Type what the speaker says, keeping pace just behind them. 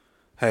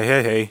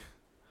Hey.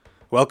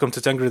 Welcome to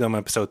TENGRIDOME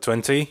episode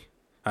 20.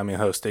 I'm your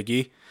host,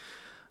 Iggy.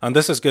 And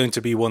this is going to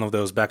be one of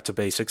those back to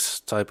basics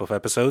type of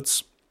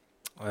episodes.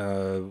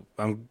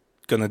 I'm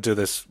gonna do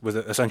this with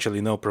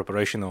essentially no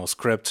preparation or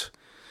script.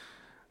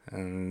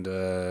 And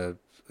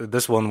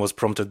this one was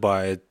prompted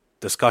by a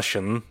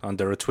discussion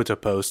under a Twitter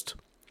post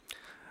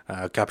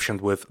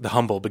captioned with "The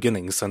Humble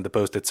Beginnings," and the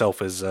post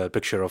itself is a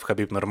picture of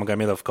Khabib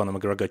Nurmagomedov, Conor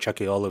McGregor,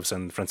 Chucky Olives,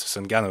 and Francis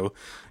Ngannou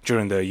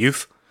during their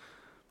youth.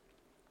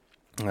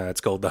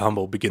 It's called "The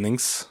Humble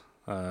Beginnings,"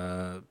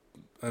 and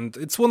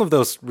it's one of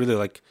those really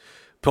like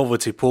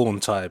poverty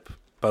porn type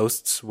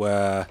posts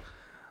where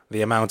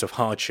the amount of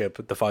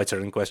hardship the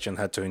fighter in question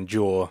had to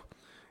endure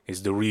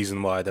is the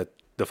reason why that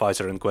the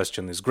fighter in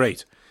question is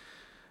great.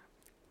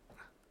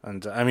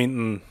 And I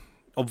mean,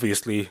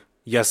 obviously,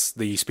 yes,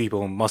 these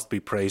people must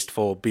be praised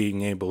for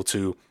being able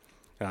to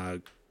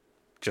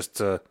just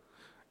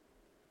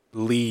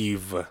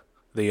leave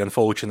the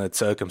unfortunate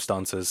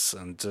circumstances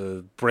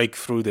and break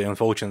through the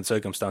unfortunate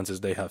circumstances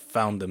they have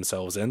found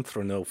themselves in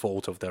through no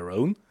fault of their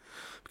own,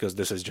 because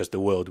this is just the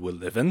world we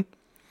live in.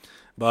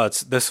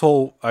 But this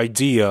whole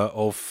idea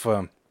of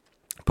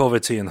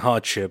poverty and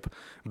hardship,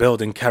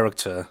 building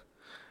character,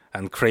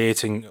 and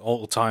creating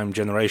all-time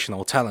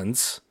generational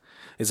talents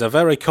is a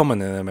very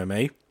common in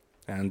MMA,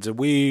 and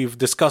we've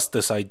discussed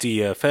this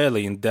idea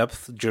fairly in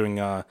depth during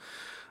our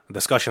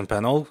discussion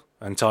panel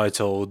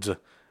entitled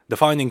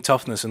 "Defining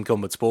Toughness in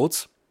Combat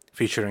Sports,"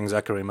 featuring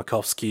Zachary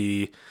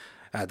Makovsky,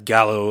 Ed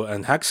Gallo,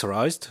 and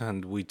Haxorized,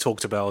 and we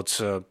talked about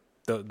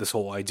this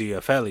whole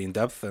idea fairly in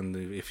depth, and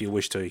if you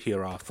wish to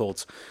hear our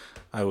thoughts,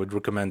 I would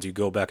recommend you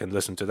go back and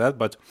listen to that.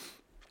 But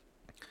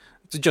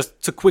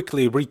just to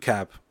quickly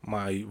recap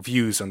my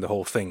views on the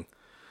whole thing,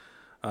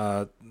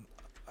 I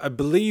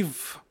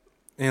believe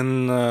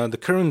in the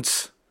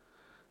current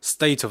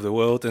state of the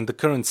world, in the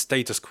current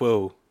status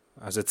quo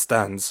as it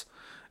stands,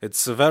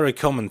 it's very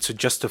common to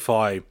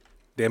justify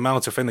the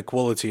amount of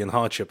inequality and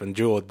hardship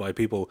endured by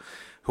people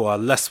who are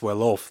less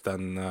well off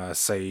than,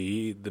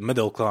 say, the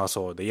middle class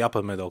or the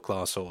upper middle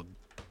class, or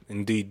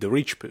indeed the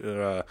rich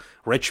people.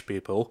 Rich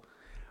people.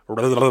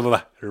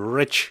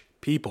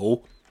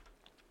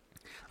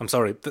 I'm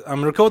sorry,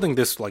 I'm recording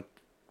this like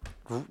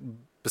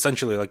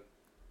essentially like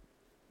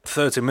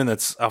 30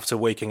 minutes after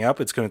waking up.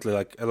 It's currently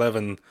like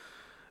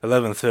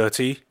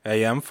 11:30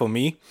 a.m. for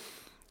me.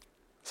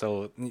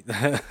 So,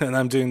 and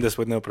I'm doing this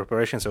with no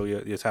preparation, so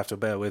you'd have to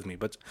bear with me.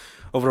 But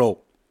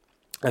overall,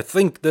 I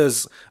think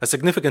there's a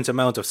significant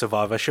amount of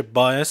survivorship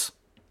bias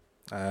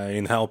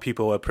in how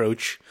people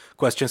approach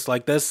questions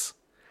like this.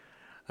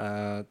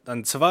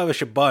 And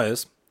survivorship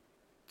bias,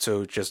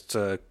 so just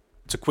to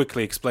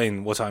quickly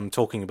explain what I'm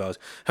talking about.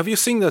 Have you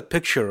seen that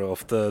picture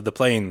of the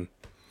plane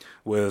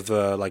with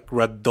like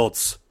red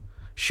dots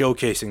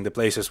showcasing the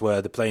places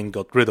where the plane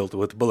got riddled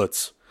with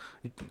bullets?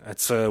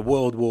 It's a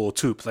World War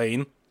II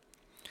plane.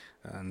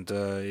 And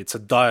it's a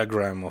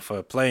diagram of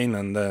a plane,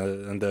 and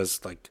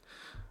there's like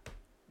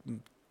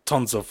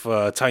tons of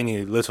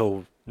tiny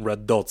little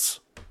red dots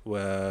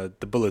where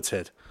the bullets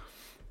hit.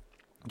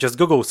 Just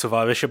Google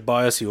survivorship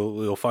bias,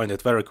 you'll find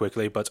it very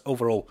quickly. But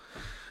overall,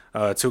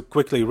 to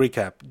quickly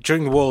recap,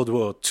 during World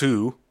War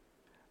II,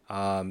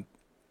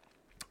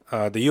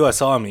 the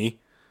US Army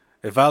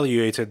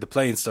evaluated the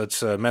planes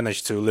that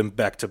managed to limp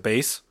back to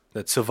base,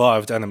 that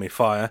survived enemy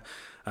fire,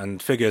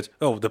 and figured,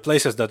 the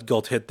places that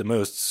got hit the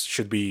most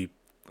should be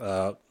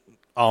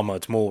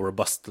armored more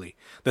robustly.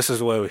 This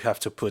is where we have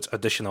to put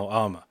additional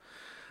armor.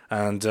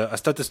 And a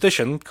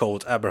statistician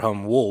called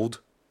Abraham Wald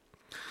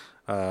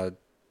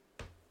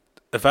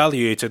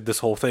evaluated this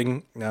whole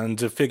thing and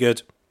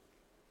figured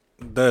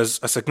there's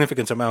a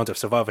significant amount of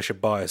survivorship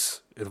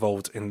bias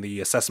involved in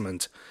the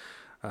assessment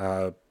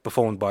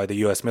performed by the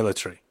US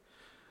military.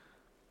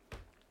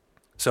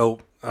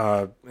 So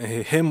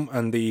him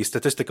and the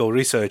statistical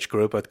research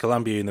group at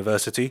Columbia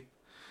University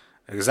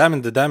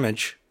examined the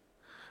damage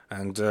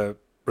and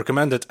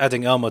recommended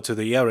adding armor to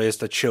the areas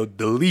that showed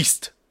the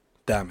least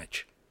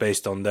damage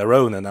based on their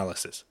own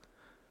analysis.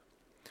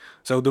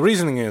 So the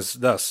reasoning is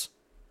thus.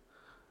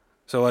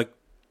 So like,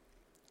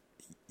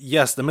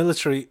 yes, the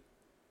military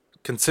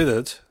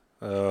considered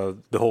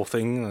the whole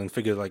thing and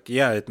figured like,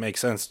 yeah, it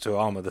makes sense to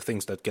armor the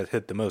things that get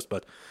hit the most,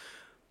 but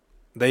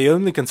they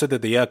only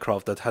considered the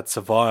aircraft that had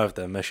survived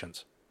their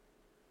missions.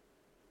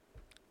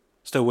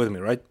 Still with me,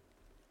 right?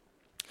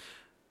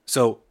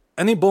 So,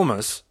 any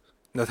bombers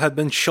that had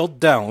been shot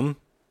down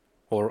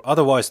or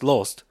otherwise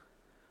lost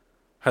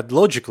had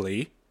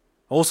logically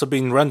also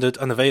been rendered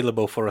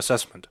unavailable for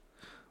assessment.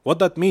 What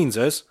that means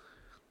is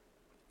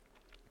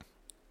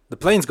the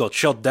planes got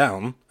shot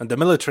down and the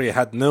military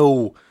had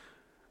no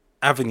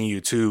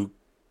avenue to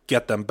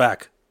get them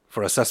back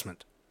for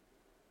assessment.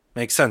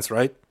 Makes sense,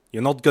 right?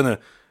 You're not gonna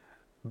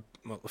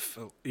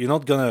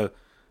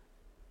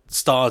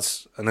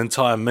start an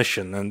entire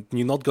mission, and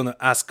you're not gonna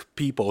ask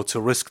people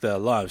to risk their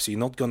lives. You're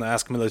not gonna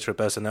ask military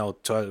personnel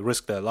to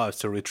risk their lives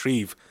to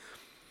retrieve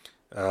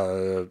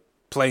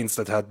planes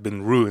that had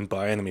been ruined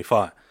by enemy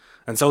fire.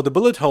 And so the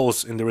bullet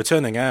holes in the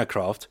returning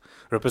aircraft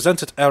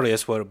represented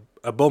areas where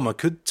a bomber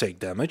could take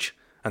damage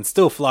and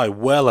still fly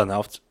well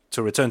enough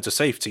to return to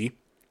safety.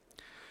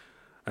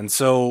 And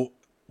so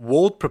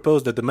Walt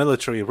proposed that the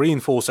military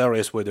reinforce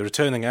areas where the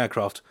returning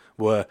aircraft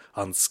were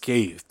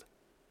unscathed,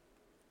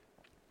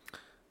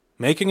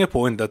 making a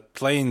point that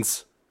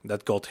planes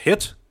that got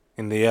hit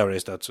in the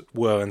areas that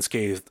were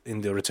unscathed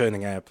in the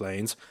returning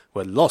airplanes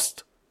were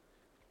lost.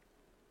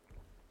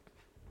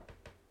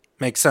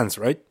 Makes sense,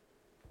 right?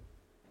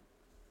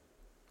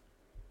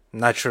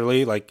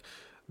 Naturally, like,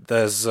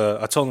 there's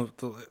a ton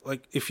of,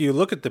 like, if you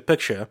look at the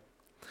picture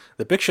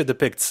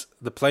depicts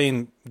the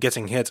plane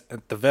getting hit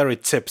at the very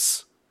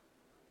tips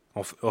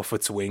of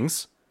its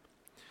wings,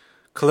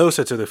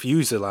 closer to the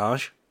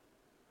fuselage,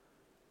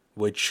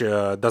 which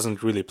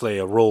doesn't really play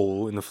a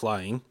role in the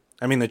flying.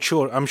 I mean,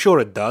 I'm sure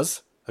it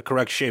does. A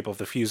correct shape of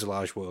the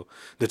fuselage will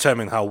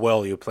determine how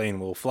well your plane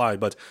will fly,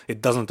 but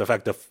it doesn't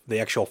affect the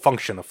actual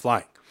function of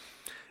flying.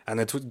 And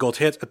it got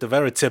hit at the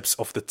very tips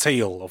of the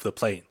tail of the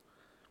plane.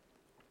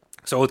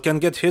 So it can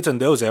get hit in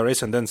those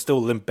areas and then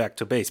still limp back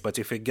to base. But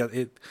if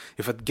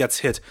it gets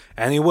hit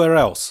anywhere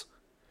else,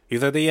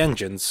 either the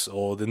engines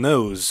or the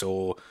nose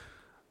or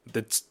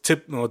the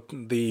tip or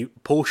the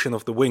portion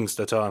of the wings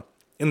that are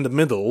in the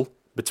middle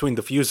between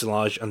the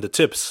fuselage and the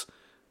tips,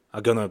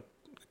 are gonna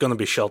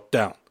be shot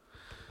down.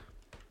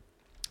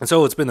 And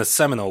so it's been a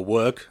seminal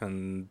work,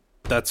 and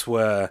that's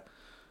when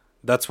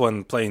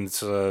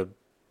planes.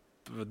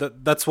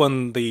 That's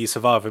when the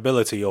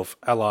survivability of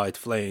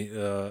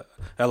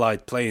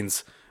Allied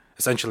planes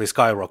essentially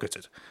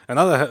skyrocketed.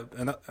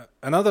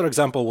 Another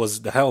example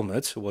was the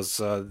helmet,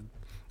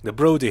 the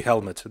Brodie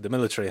helmet, the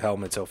military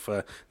helmet of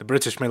the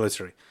British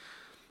military.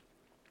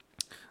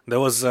 There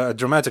was a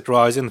dramatic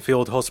rise in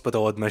field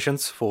hospital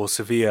admissions for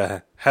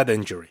severe head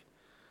injury.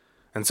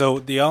 And so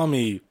the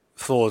army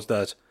thought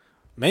that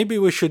maybe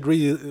we should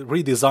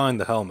redesign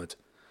the helmet.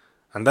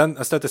 And then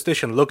a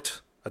statistician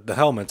looked at the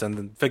helmet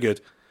and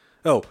figured,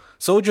 oh,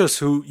 soldiers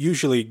who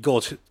usually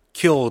got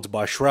killed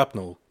by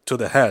shrapnel to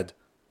the head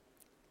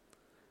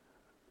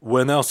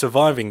were now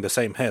surviving the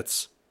same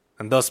hits,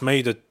 and thus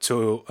made it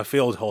to a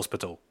field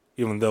hospital,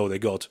 even though they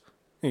got,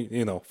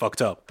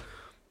 fucked up.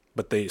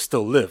 But they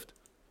still lived.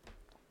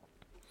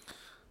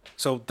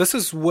 So this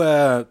is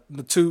where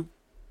to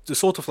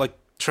sort of like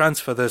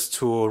transfer this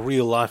to a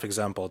real life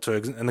example, to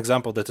an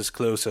example that is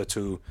closer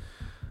to,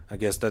 I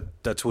guess,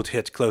 that would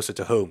hit closer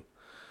to home.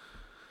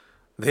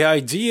 The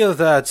idea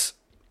that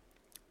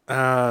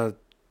a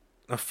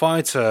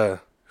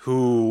fighter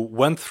who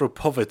went through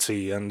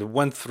poverty and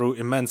went through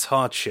immense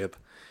hardship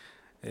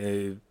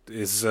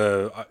is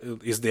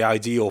the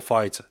ideal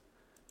fighter.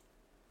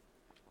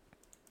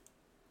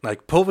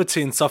 Like,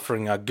 poverty and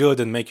suffering are good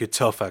and make you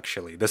tough,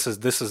 actually. This is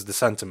the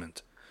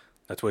sentiment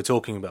that we're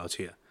talking about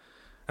here.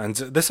 And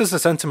this is a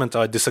sentiment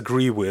I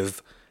disagree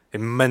with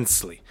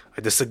immensely.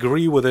 I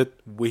disagree with it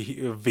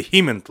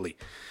vehemently.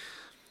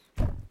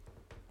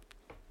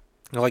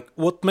 Like,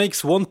 what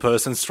makes one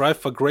person strive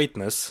for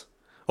greatness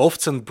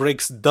often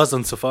breaks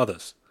dozens of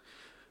others.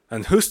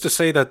 And who's to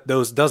say that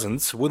those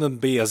dozens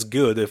wouldn't be as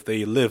good if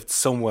they lived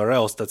somewhere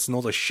else that's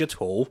not a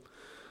shithole,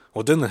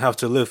 or didn't have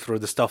to live through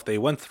the stuff they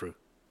went through?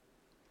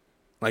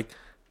 Like,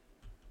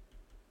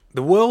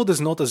 the world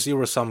is not a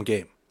zero-sum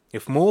game.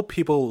 If more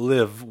people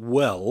live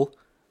well,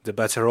 the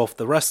better off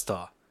the rest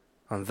are.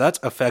 And that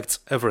affects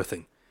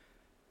everything.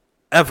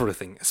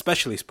 Everything,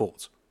 especially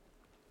sports.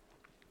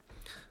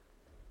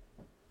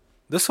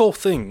 This whole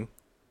thing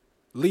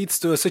leads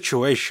to a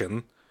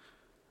situation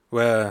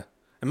where,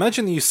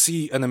 imagine you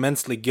see an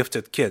immensely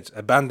gifted kid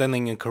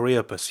abandoning a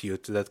career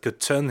pursuit that could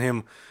turn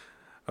him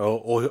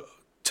or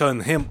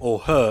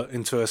her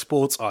into a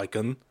sports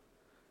icon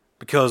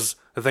because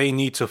they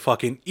need to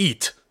fucking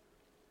eat.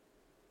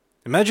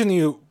 Imagine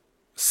you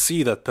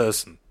see that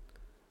person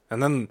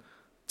and then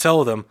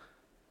tell them,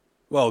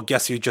 well,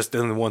 guess you just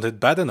didn't want it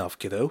bad enough,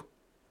 kiddo.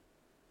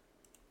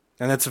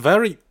 And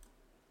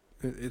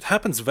it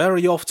happens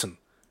very often.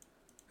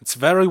 It's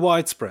very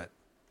widespread.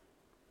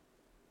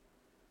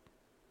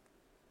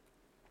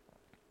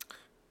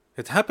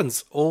 It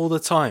happens all the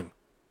time.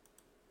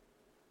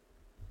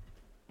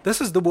 This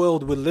is the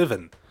world we live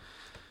in.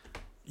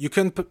 You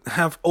can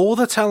have all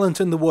the talent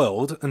in the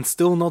world and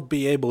still not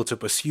be able to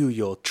pursue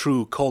your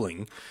true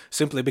calling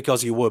simply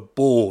because you were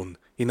born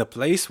in a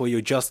place where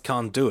you just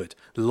can't do it.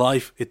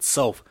 Life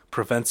itself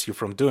prevents you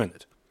from doing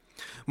it.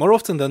 More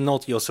often than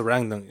not, your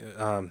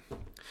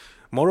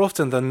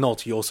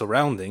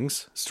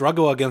surroundings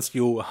struggle against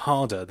you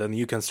harder than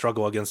you can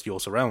struggle against your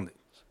surroundings.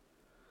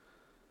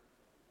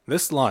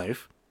 This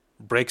life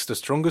breaks the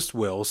strongest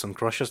wills and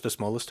crushes the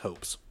smallest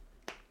hopes.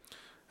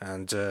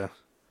 And,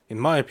 in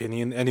my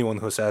opinion, anyone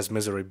who says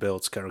misery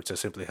builds character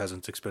simply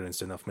hasn't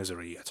experienced enough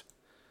misery yet.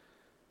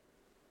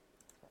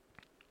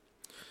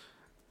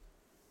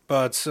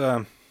 But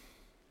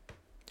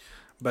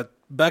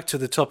back to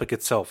the topic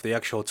itself, the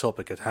actual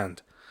topic at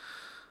hand.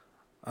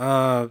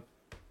 I've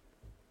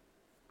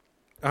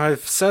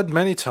said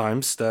many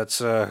times that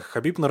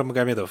Khabib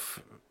Nurmagomedov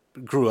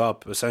grew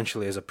up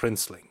essentially as a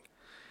princeling.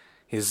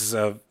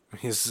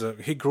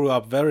 he grew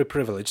up very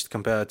privileged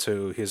compared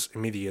to his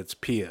immediate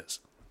peers.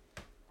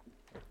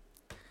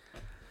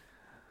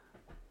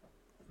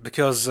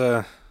 Because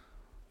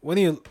when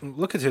you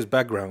look at his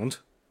background,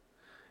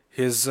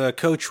 his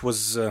coach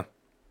was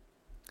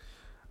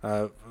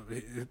Abdulmanap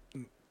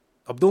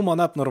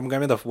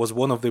Nurmagomedov was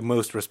one of the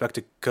most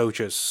respected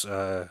coaches,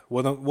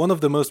 one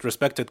of the most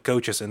respected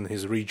coaches in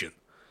his region.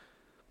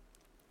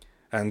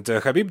 And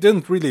Khabib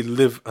didn't really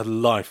live a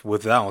life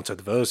without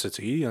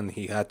adversity, and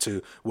he had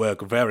to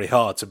work very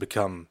hard to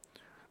become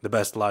the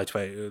best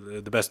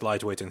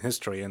lightweight in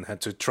history, and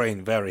had to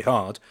train very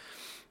hard.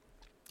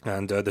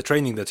 And the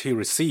training that he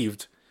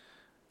received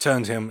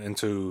turned him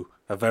into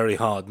a very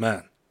hard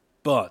man.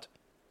 But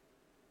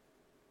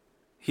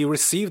he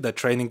received that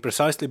training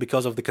precisely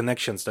because of the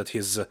connections that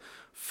his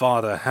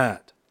father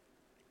had.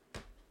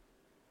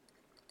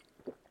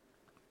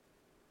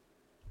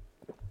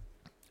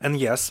 And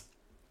yes,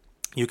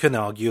 you can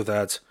argue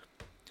that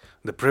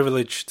the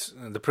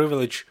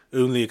privilege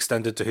only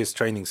extended to his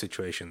training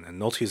situation and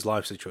not his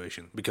life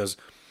situation, because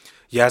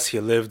yes, he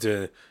lived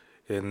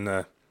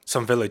in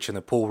some village in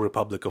a poor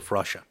republic of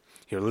Russia.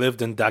 He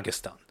lived in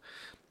Dagestan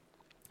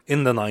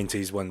in the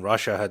 90s, when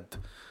Russia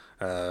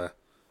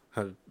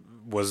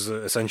was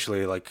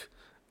essentially like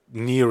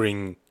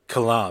nearing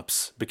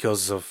collapse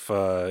because of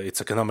its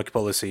economic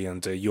policy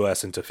and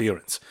US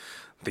interference.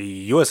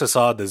 The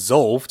USSR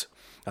dissolved,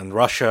 and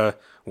Russia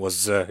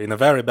was in a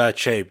very bad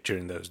shape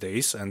during those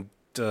days, and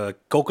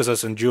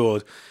Caucasus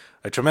endured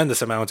a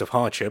tremendous amount of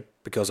hardship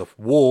because of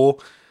war,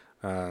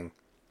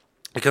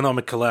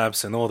 economic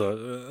collapse, and all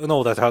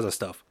that other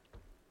stuff.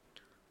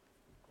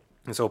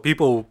 And so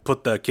people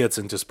put their kids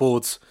into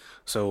sports,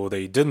 so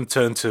they didn't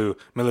turn to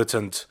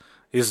militant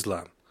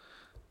Islam.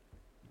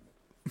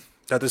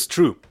 That is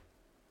true.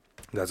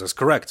 That is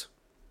correct.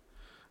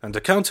 And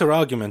the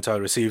counter-argument I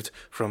received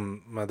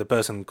from the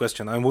person in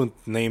question, I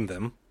won't name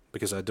them,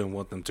 because I don't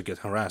want them to get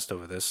harassed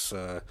over this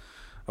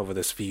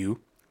view.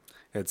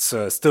 It's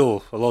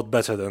still a lot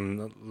better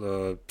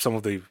than some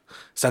of the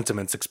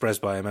sentiments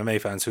expressed by MMA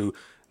fans who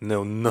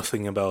know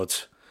nothing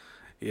about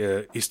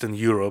Eastern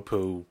Europe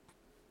or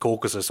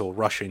Caucasus or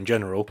Russia in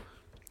general,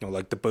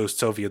 like the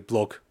post-Soviet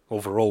bloc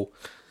overall.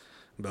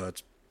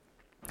 But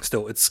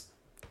still, it's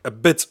a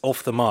bit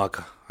off the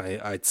mark,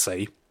 I'd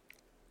say.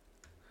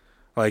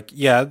 Like,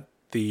 yeah,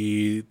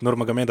 the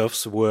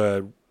Nurmagomedovs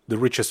were the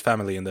richest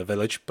family in the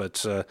village,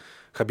 but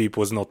Khabib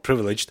was not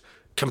privileged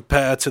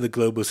compared to the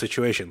global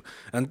situation.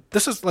 And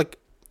this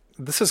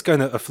is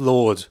kind of a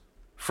flawed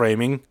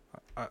framing,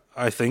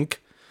 I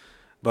think,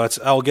 but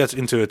I'll get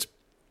into it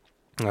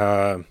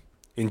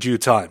in due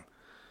time.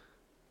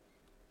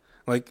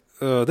 Like,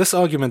 this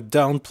argument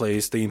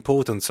downplays the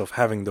importance of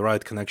having the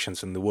right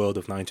connections in the world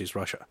of 90s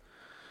Russia.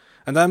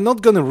 And I'm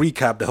not going to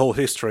recap the whole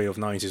history of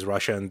 90s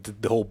Russia and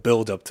the whole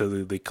build-up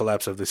to the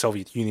collapse of the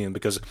Soviet Union,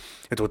 because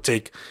it would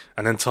take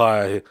an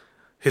entire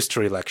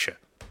history lecture.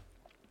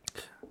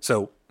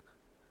 So,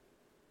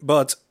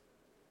 but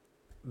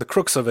the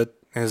crux of it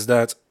is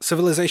that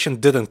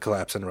civilization didn't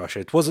collapse in Russia.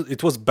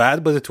 It was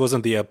bad, but it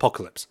wasn't the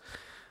apocalypse.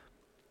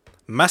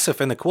 Massive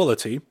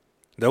inequality.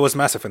 There was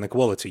massive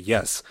inequality,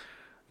 yes.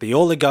 The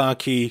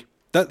oligarchy,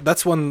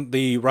 that's when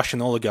the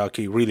Russian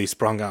oligarchy really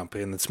sprung up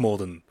in its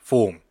modern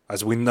form,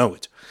 as we know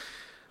it.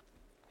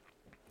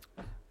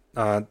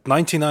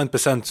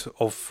 99%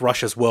 of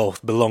Russia's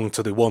wealth belonged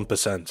to the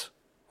 1%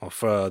 of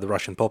the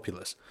Russian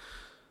populace.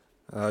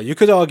 You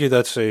could argue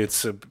that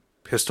it's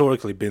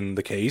historically been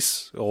the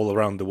case all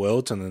around the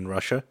world and in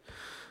Russia,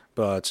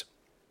 but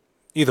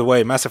either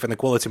way, massive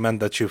inequality meant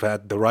that you've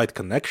had the right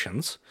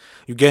connections.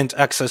 You gained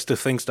access to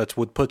things that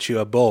would put you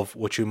above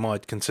what you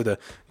might consider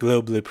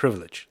globally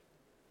privileged.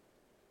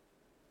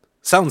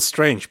 Sounds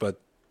strange, but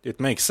it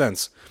makes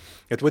sense.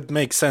 It would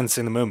make sense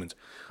in a moment.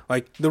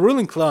 Like, the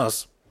ruling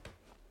class,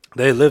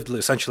 they lived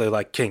essentially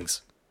like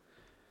kings.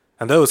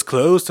 And those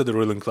close to the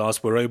ruling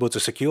class were able to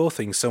secure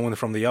things someone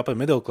from the upper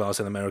middle class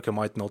in America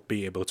might not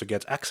be able to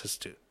get access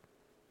to.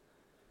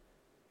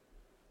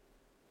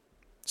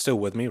 Still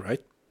with me,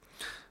 right?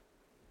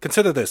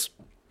 Consider this.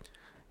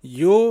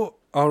 You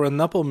are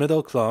an upper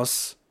middle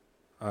class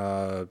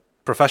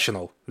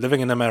professional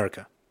living in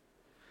America.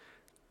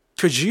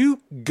 Could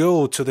you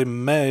go to the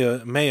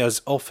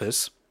mayor's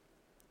office,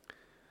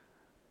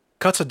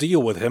 cut a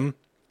deal with him,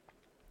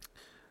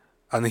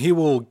 and he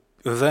will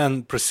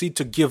then proceed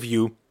to give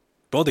you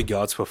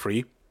bodyguards for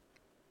free,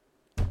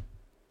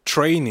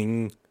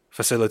 training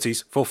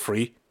facilities for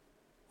free,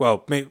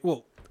 well,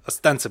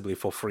 ostensibly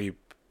for free.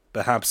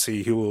 Perhaps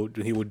he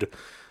would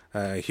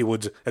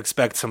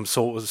expect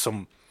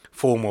some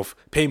form of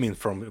payment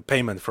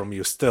from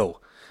you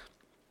still,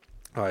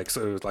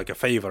 like a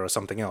favor or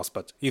something else.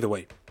 But either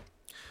way,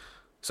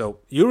 so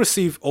you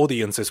receive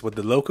audiences with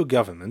the local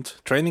government,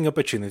 training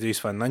opportunities,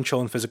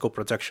 financial and physical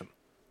protection.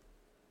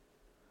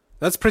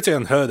 That's pretty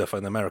unheard of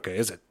in America,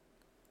 is it?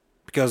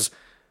 Because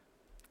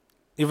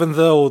even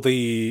though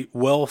the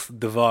wealth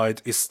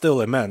divide is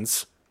still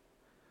immense,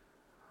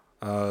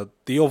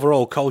 the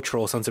overall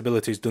cultural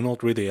sensibilities do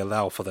not really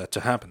allow for that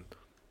to happen.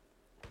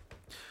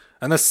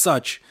 And as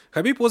such,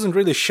 Khabib wasn't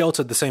really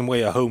sheltered the same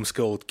way a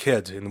homeschooled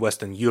kid in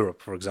Western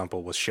Europe, for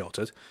example, was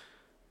sheltered.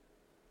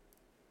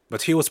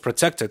 But he was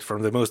protected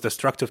from the most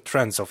destructive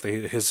trends of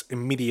his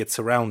immediate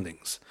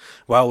surroundings,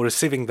 while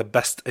receiving the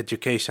best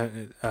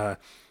education.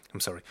 I'm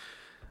sorry,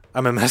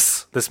 I'm a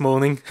mess this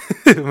morning,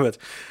 but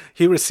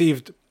he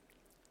received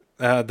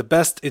the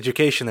best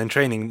education and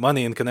training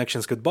money and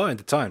connections could buy at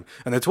the time.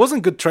 And it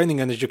wasn't good training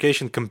and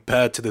education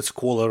compared to the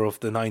squalor of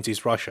the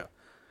 90s Russia.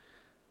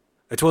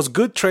 It was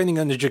good training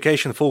and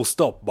education full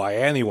stop by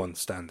anyone's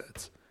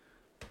standards.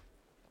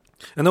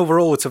 And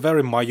overall, it's a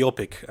very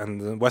myopic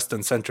and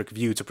Western-centric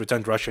view to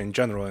pretend Russia in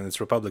general and its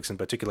republics in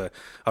particular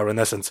are in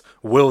essence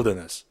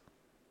wilderness.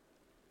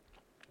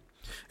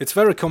 It's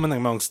very common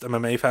amongst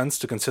MMA fans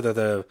to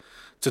consider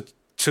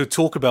to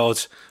talk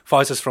about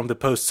fighters from the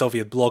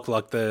post-Soviet bloc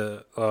like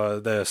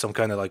they're some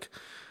kind of like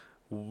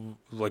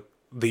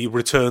the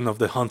return of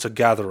the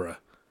hunter-gatherer.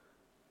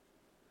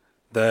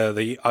 They're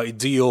the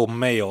ideal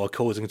male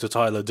according to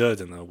Tyler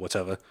Durden or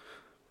whatever.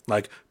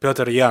 Like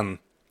Pyotr Yan.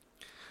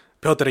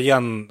 Pyotr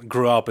Yan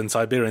grew up in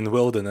Siberian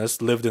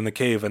wilderness, lived in a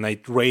cave and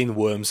ate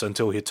rainworms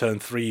until he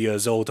turned 3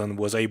 years old and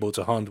was able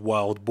to hunt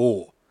wild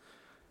boar.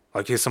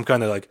 Like he's some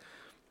kind of like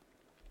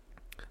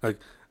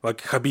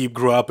Khabib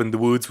grew up in the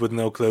woods with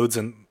no clothes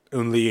and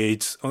only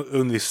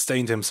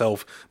sustained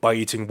himself by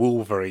eating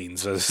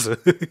wolverines, as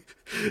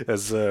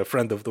a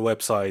friend of the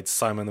website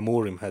Simon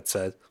Amorim had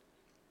said.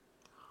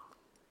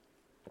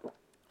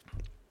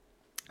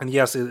 And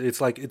yes,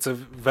 it's a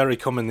very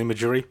common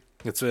imagery.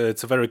 It's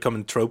a very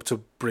common trope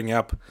to bring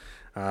up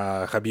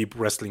Khabib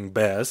wrestling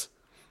bears.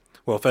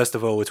 Well, first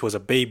of all, it was a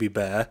baby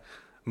bear,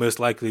 most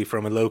likely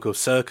from a local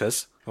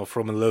circus or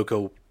from a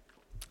local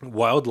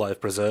wildlife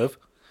preserve.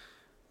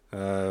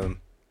 And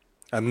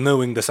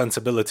knowing the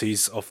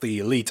sensibilities of the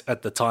elite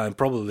at the time,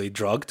 probably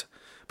drugged,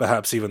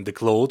 perhaps even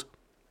declawed.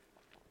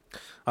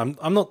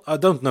 I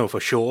don't know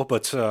for sure,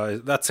 but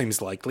that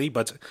seems likely.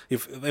 But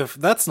if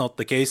that's not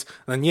the case,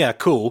 then yeah,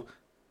 cool.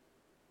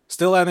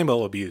 Still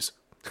animal abuse.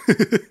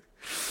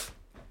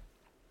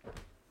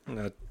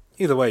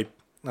 Either way,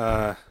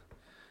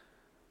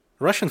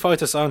 Russian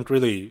fighters aren't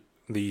really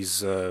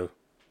these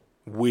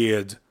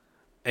weird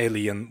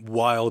alien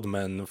wild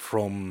men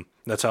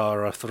that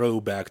are a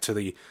throwback to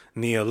the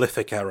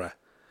Neolithic era,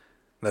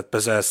 that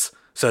possess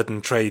certain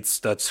traits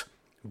that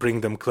bring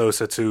them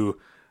closer to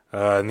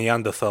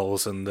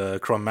Neanderthals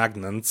and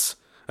Cro-Magnons,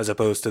 as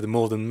opposed to the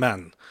modern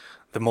man,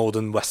 the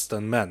modern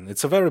Western man.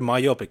 It's a very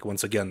myopic,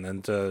 once again,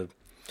 and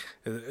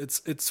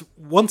it's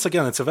once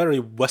again, it's a very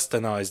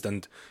westernized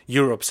and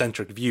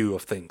Europe-centric view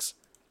of things.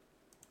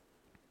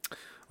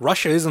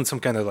 Russia isn't some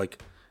kind of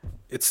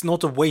it's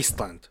not a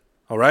wasteland,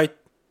 alright?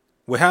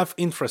 We have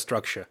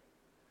infrastructure.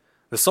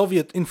 The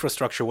Soviet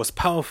infrastructure was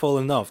powerful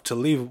enough to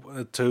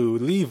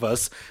leave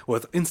us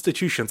with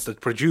institutions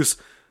that produce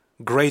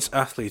great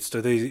athletes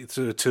to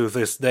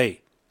this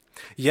day.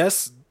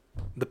 Yes,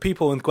 the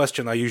people in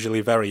question are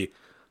usually very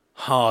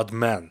hard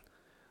men.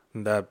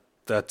 They're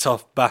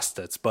tough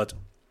bastards, but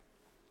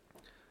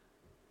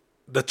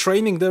the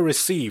training they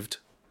received,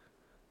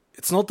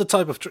 it's not the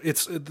type of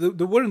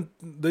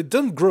they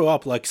didn't grow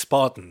up like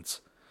Spartans.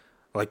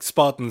 Like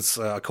Spartans,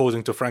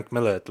 according to Frank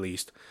Miller at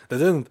least. They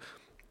didn't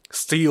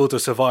steal to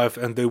survive,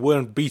 and they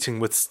weren't beating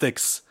with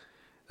sticks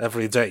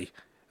every day.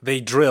 They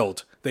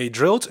drilled. They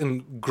drilled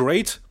in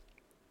great,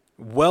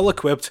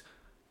 well-equipped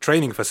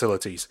training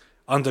facilities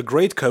under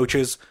great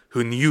coaches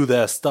who knew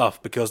their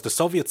stuff, because the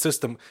Soviet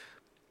system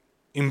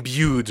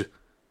imbued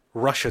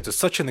Russia to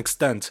such an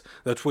extent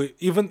that we,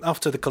 even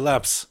after the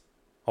collapse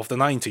of the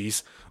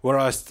 90s,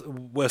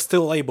 we're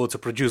still able to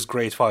produce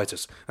great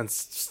fighters and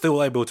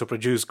still able to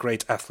produce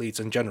great athletes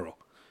in general.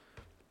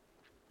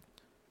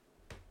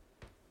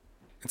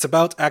 It's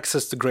about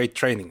access to great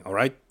training,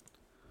 alright?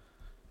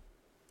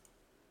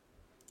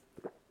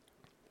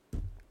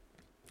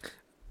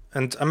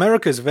 And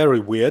America is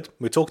very weird.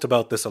 We talked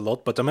about this a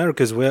lot, but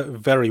America is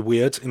very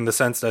weird in the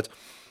sense that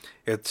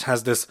it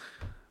has this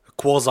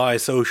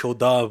quasi-social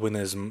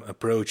Darwinism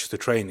approach to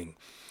training.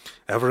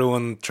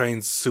 Everyone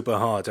trains super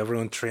hard.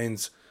 Everyone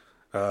trains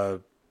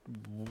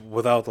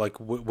without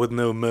with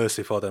no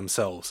mercy for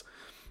themselves.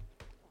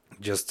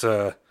 Just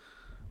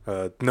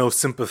no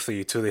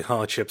sympathy to the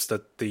hardships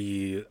that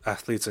the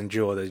athletes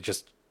endure. They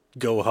just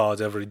go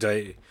hard every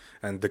day,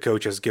 and the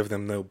coaches give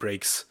them no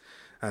breaks.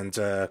 And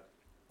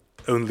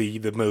only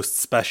the most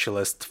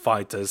specialist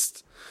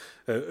fighters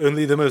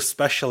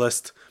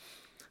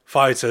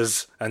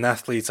and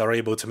athletes are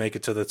able to make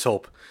it to the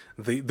top.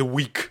 The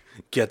weak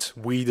get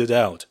weeded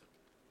out.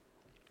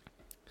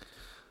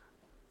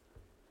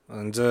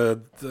 And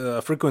a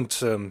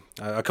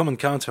common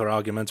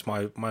counter-argument,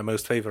 my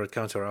most favorite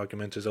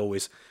counter-argument is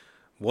always,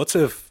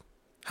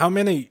 how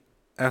many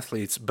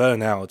athletes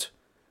burn out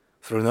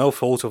through no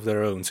fault of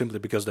their own, simply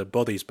because their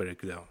bodies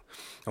break down,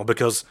 or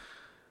because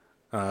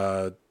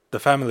the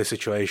family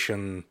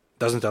situation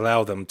doesn't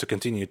allow them to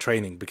continue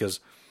training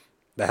because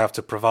they have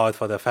to provide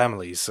for their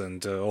families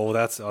and all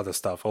that other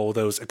stuff, all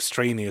those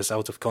extraneous,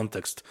 out of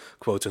context,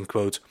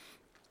 quote-unquote,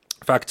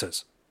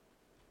 factors.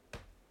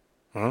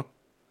 Huh?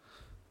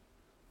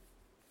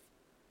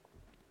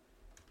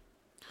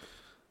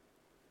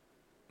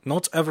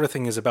 Not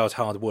everything is about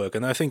hard work,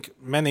 and I think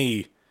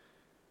many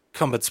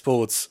combat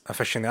sports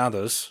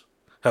aficionados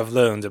have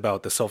learned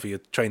about the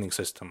Soviet training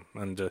system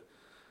and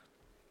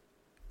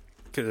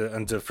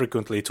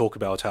frequently talk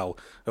about how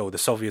the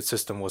Soviet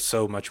system was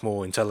so much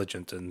more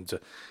intelligent and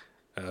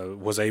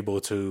was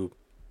able to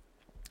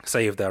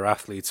save their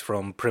athletes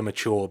from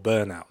premature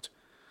burnout.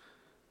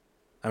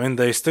 I mean,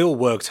 they still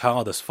worked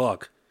hard as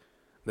fuck.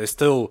 They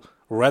still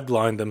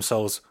redlined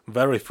themselves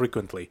very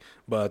frequently,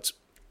 but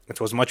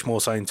it was much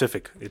more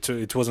scientific.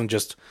 It wasn't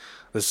just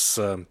this.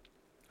 And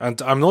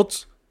I'm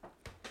not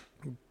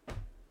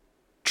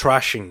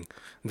trashing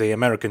the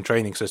American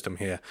training system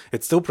here.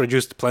 It still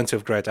produced plenty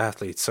of great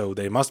athletes, so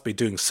they must be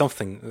doing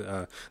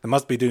something. They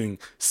must be doing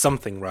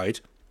something right.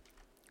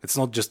 It's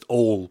not just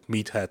all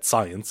meathead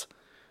science.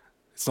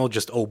 It's not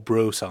just all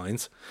bro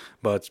science,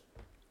 but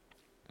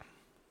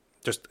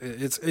just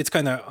it's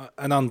kind of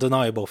an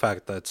undeniable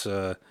fact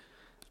that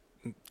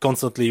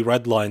constantly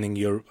redlining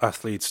your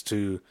athletes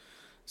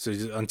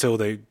until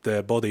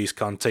their bodies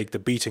can't take the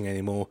beating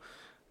anymore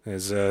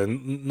is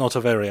not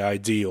a very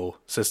ideal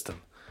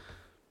system.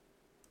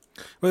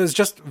 Well, it's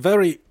just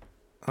very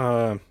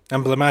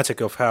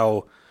emblematic of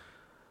how,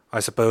 I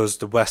suppose,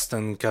 the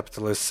Western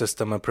capitalist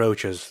system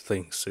approaches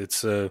things.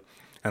 It's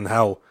and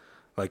how,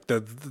 like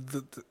a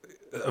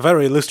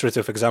very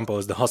illustrative example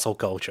is the hustle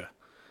culture.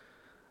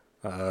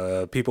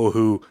 People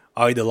who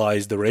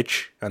idolize the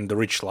rich and the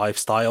rich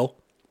lifestyle,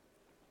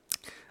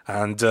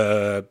 and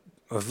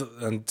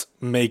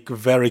make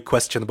very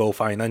questionable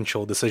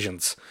financial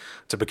decisions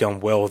to become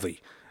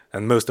wealthy.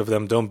 And most of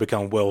them don't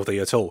become wealthy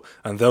at all.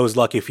 And those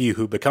lucky few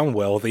who become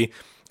wealthy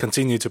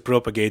continue to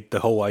propagate the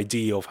whole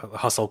idea of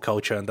hustle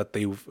culture and that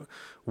they've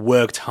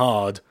worked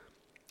hard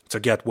to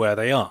get where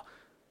they are.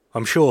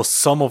 I'm sure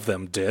some of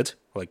them did,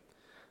 like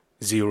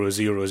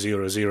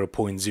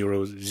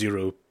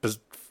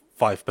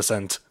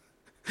 0.005%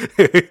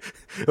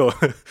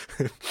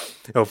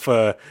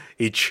 of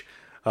each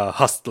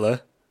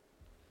hustler.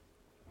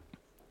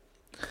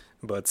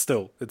 But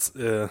still, it's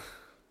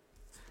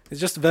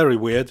just very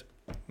weird.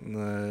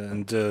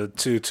 And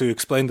to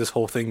explain this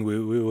whole thing,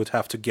 we would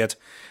have to get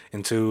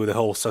into the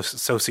whole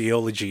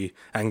sociology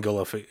angle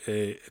of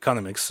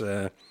economics,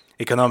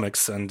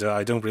 and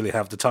I don't really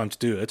have the time to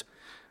do it,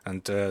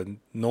 and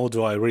nor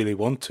do I really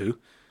want to.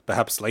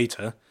 Perhaps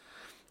later.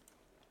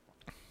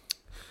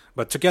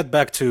 But to get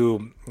back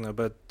to,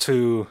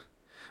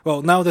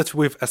 well, now that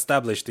we've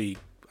established the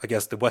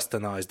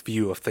westernized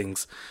view of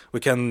things, we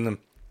can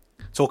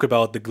talk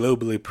about the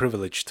globally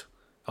privileged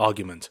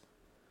argument.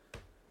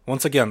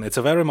 Once again, it's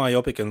a very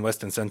myopic and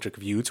Western-centric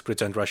view to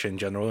pretend Russia in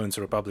general and its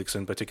republics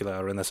in particular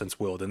are Renaissance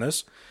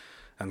wilderness,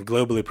 and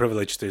globally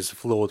privileged is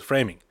flawed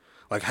framing.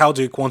 Like, how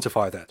do you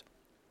quantify that?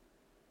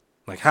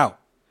 Like, how?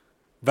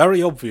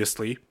 Very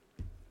obviously,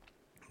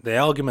 the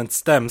argument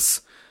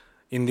stems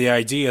in the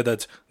idea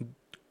that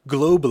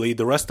globally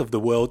the rest of the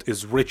world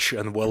is rich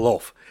and well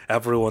off.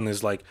 Everyone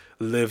is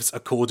lives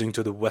according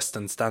to the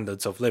Western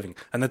standards of living.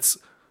 And it's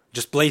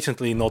just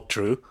blatantly not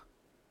true.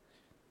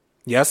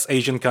 Yes,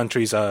 Asian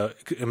countries are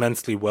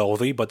immensely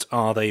wealthy, but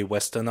are they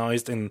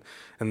westernized in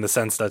the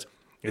sense that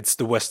it's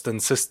the Western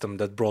system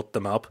that brought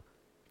them up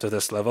to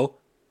this level?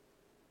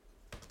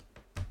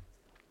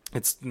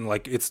 It's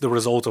the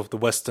result of the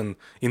Western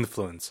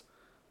influence.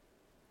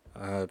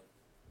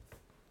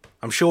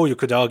 I'm sure you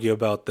could argue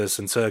about this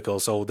in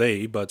circles all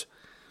day, but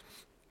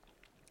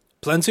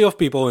plenty of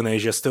people in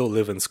Asia still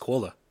live in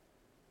squalor.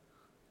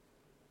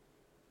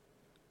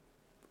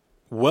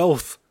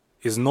 Wealth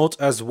is not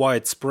as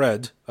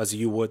widespread as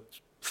you would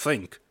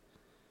think.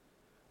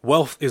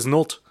 Wealth is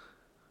not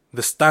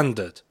the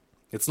standard.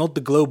 It's not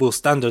the global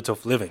standard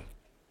of living.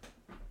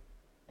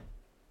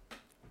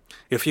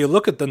 If you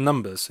look at the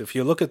numbers, if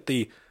you look at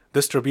the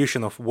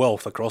distribution of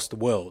wealth across the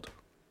world,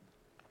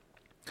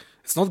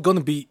 it's not going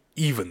to be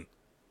even.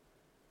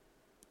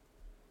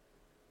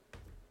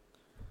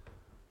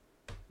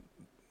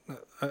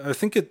 I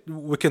think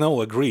we can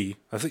all agree.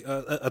 I think,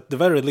 at the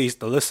very least,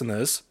 the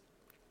listeners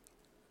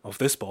of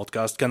this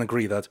podcast can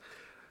agree that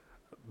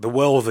the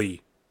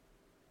wealthy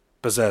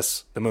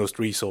possess the most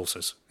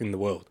resources in the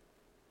world.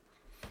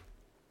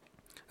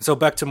 So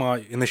back to my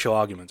initial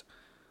argument.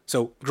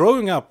 So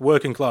growing up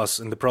working class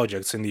in the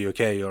projects in the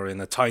UK or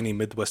in a tiny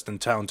Midwestern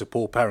town to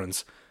poor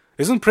parents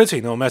isn't pretty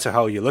no matter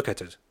how you look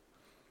at it.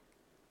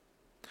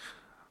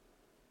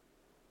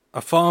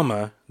 A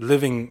farmer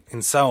living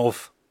in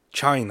South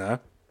China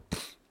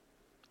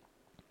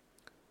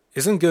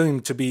is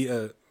going to be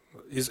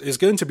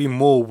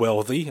more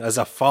wealthy as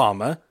a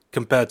farmer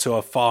compared to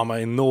a farmer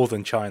in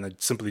northern China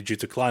simply due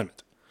to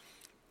climate.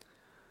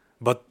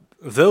 But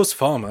those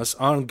farmers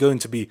aren't going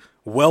to be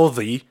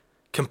wealthy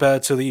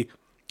compared to the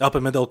upper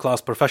middle class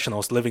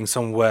professionals living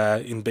somewhere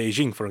in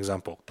Beijing, for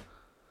example.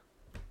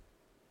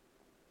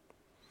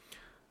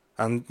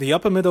 And the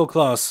upper middle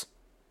class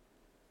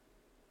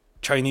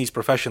Chinese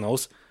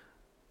professionals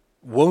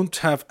won't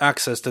have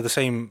access to the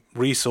same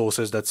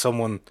resources that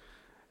someone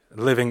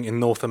living in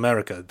North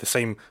America, the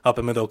same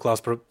upper middle class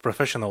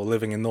professional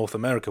living in North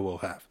America will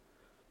have,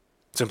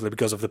 simply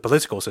because of the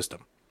political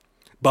system.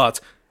 But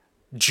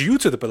due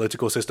to the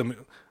political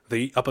system,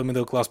 the upper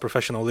middle class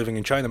professional living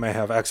in China may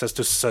have access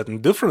to certain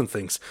different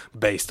things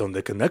based on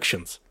the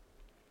connections.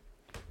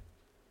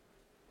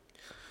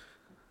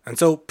 And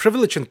so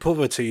privilege and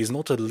poverty is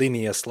not a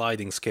linear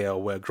sliding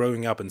scale where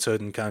growing up in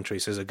certain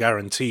countries is a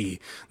guarantee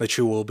that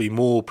you will be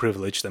more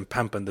privileged and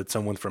pampered than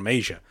someone from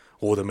Asia,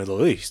 or the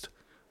Middle East,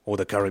 or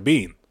the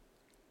Caribbean.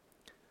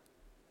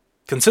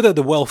 Consider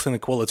the wealth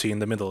inequality in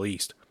the Middle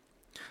East,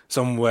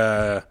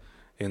 somewhere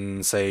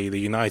in, say, the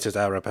United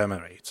Arab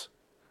Emirates.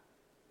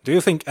 Do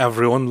you think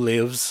everyone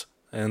lives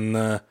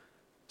in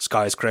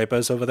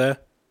skyscrapers over there?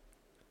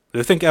 Do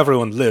you think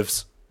everyone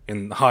lives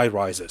in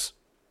high-rises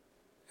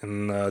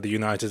in the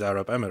United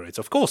Arab Emirates?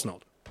 Of course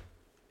not.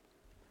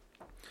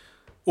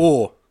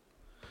 Or,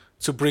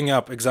 to bring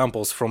up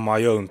examples from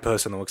my own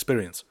personal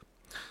experience,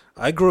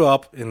 I grew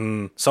up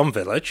in some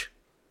village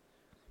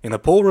in a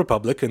poor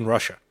republic in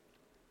Russia.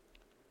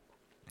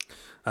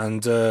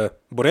 And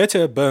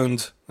Buryatia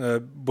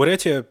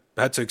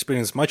had to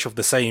experience much of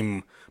the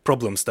same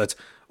problems that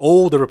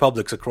all the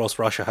republics across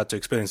Russia had to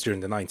experience during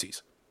the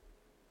 90s.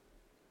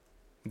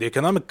 The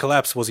economic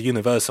collapse was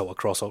universal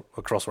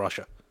across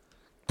Russia.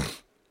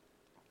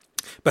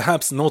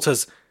 Perhaps not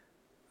as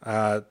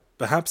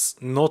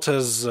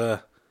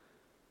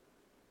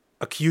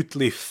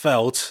acutely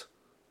felt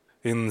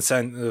in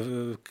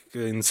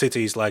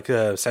cities like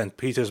St.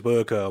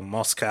 Petersburg or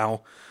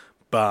Moscow,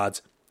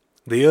 but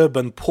the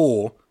urban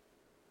poor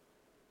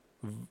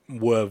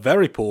were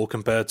very poor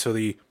compared to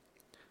the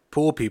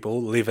poor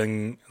people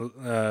living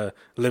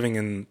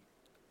in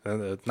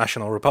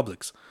national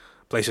republics,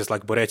 places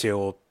like Buryatia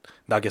or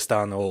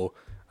Dagestan or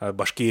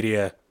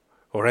Bashkiria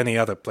or any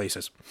other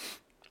places.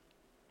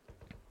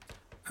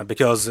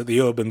 Because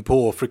the urban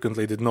poor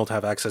frequently did not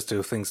have access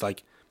to things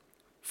like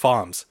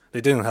farms.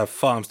 They didn't have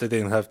farms, they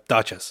didn't have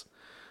dachas,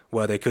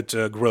 where they could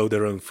grow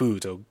their own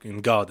food or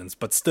in gardens.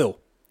 But still,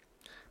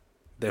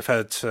 they've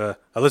had a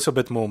little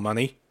bit more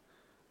money.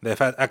 They've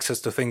had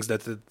access to things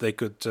that they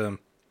could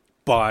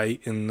buy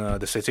in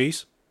the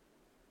cities.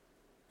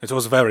 It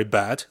was very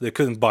bad. They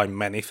couldn't buy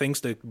many things,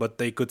 but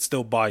they could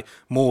still buy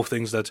more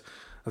things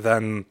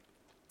than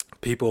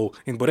people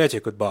in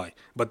Buryatia could buy.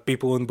 But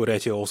people in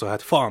Buryatia also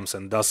had farms,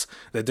 and thus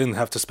they didn't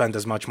have to spend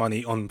as much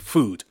money on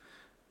food.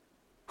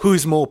 Who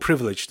is more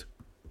privileged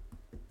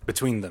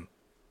between them?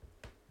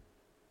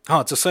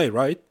 Hard to say,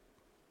 right?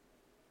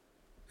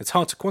 It's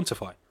hard to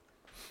quantify.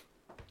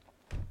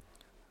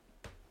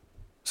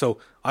 So,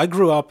 I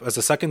grew up as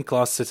a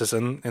second-class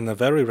citizen in a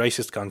very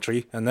racist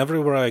country, and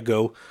everywhere I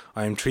go,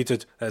 I am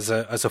treated as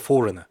a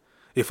foreigner.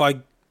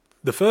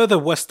 The further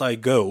west I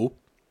go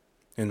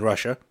in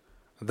Russia,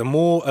 the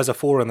more as a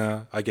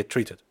foreigner I get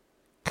treated.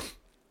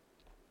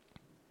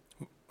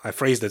 I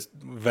phrased it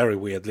very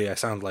weirdly, I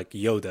sound like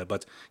Yoda,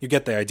 but you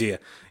get the idea.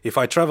 If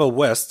I travel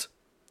west,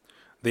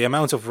 the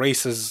amount of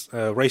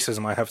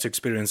racism I have to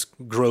experience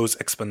grows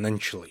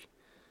exponentially.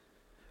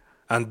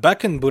 And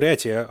back in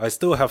Buryatia,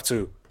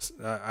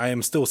 I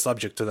am still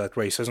subject to that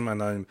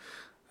racism,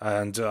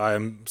 and I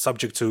am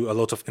subject to a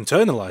lot of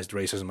internalized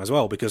racism as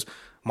well, because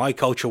my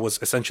culture was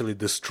essentially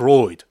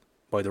destroyed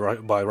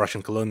by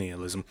Russian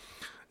colonialism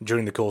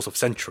during the course of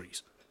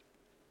centuries.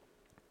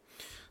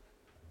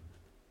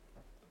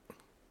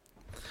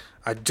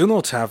 I do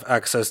not have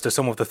access to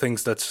some of the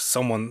things that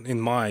someone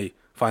in my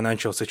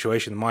financial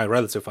situation, my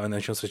relative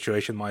financial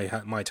situation,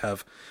 might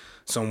have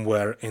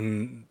somewhere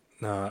in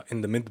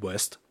the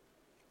Midwest.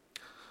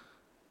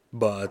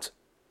 But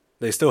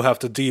they still have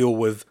to deal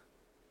with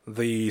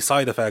the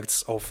side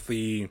effects of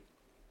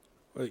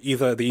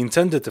either the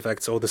intended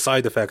effects or the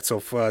side effects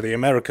of the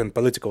American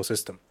political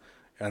system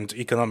and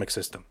economic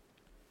system.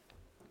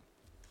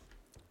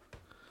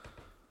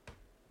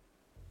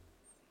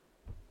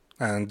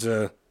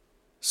 And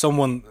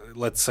someone,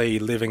 let's say,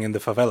 living in the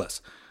favelas,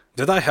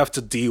 did I have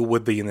to deal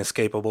with the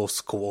inescapable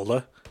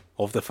squalor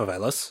of the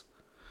favelas?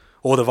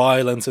 Or the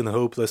violence and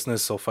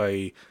hopelessness of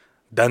a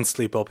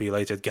densely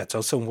populated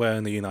ghetto somewhere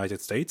in the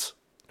United States?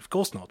 Of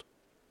course not.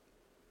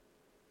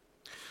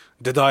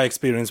 Did I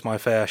experience my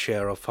fair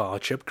share of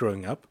hardship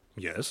growing up?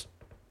 Yes.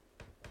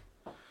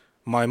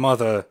 My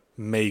mother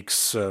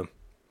makes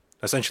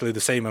essentially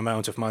the same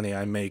amount of money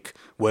I make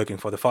working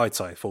for the fight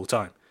side full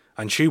time,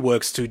 and she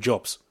works 2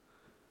 jobs.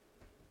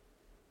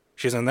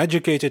 She's an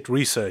educated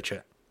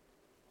researcher,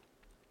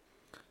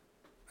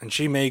 and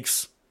she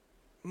makes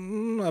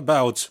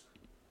about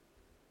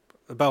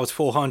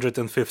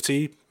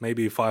 450,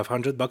 maybe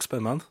 $500 per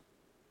month.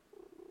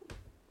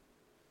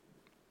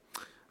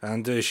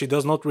 And she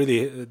does not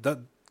really,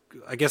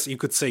 I guess you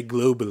could say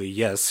globally,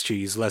 yes,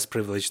 she's less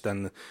privileged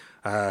than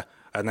an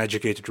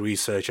educated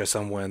researcher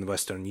somewhere in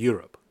Western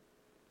Europe.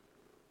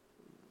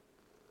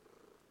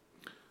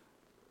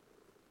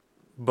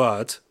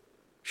 But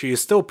she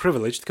is still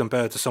privileged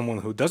compared to someone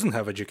who doesn't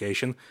have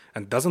education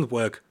and doesn't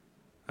work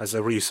as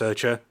a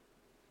researcher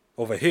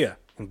over here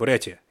in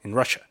Buryatia, in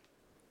Russia.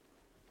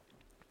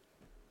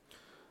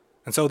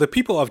 And so the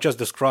people I've just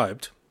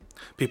described,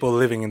 people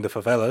living in the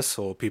favelas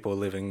or people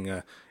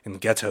living in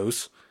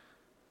ghettos,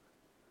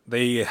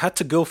 they had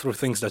to go through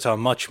things that are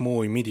much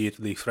more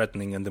immediately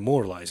threatening and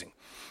demoralizing.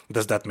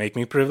 Does that make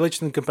me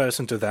privileged in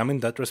comparison to them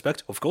in that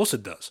respect? Of course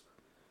it does.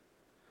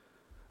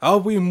 Are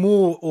we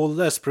more or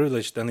less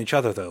privileged than each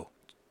other, though,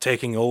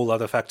 taking all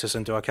other factors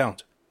into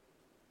account?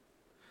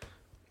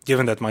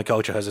 Given that my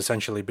culture has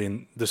essentially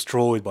been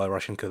destroyed by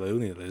Russian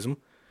colonialism,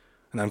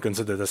 and I'm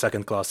considered a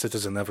second-class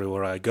citizen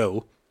everywhere I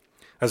go,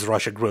 as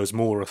Russia grows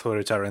more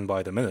authoritarian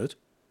by the minute,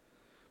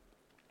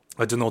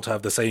 I do not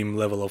have the same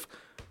level of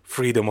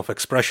freedom of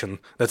expression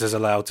that is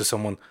allowed to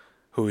someone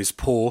who is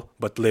poor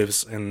but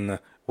lives in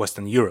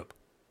Western Europe.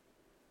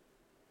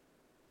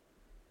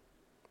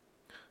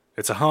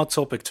 It's a hard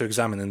topic to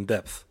examine in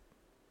depth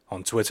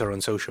on Twitter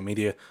and social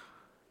media,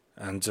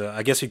 and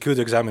I guess you could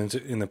examine it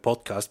in a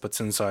podcast, but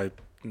since I'm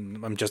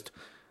just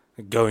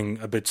going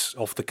a bit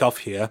off the cuff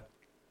here,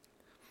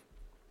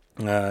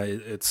 I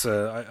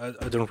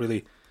don't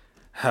really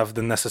have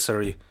the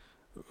necessary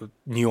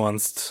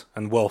nuanced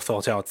and well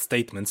thought out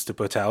statements to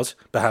put out,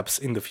 perhaps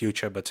in the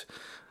future, but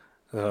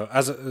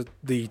the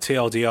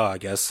TLDR, I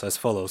guess, as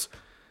follows.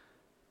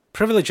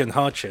 Privilege and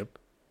hardship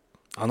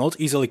are not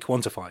easily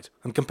quantified,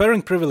 and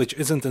comparing privilege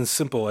isn't as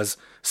simple as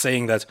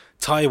saying that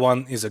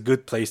Taiwan is a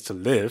good place to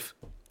live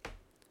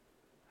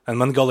and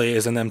Mongolia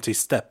is an empty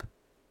steppe.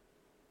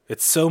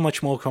 It's so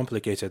much more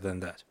complicated than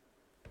that.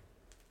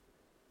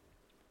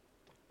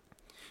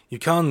 You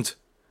can't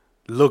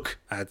look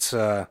at,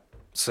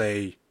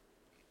 say,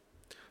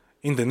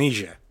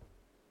 Indonesia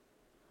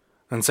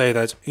and say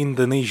that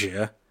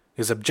Indonesia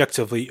is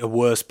objectively a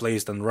worse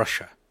place than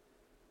Russia.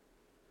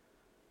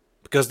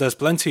 Because there's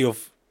plenty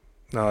of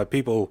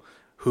people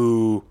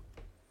who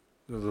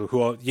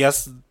are,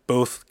 yes,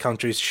 both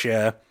countries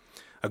share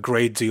a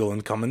great deal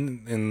in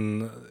common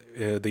in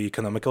the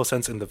economical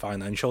sense, in the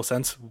financial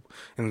sense,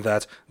 in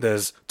that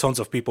there's tons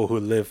of people who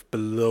live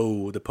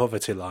below the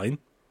poverty line.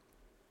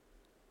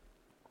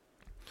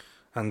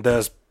 And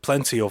there's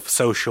plenty of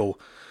social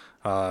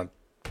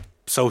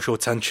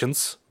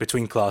tensions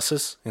between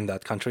classes in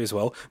that country as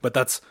well. But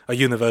that's a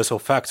universal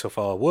fact of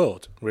our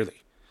world,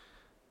 really.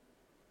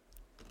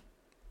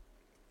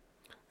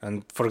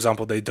 And, for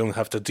example, they don't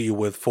have to deal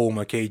with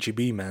former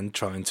KGB men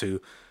trying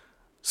to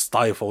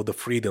stifle the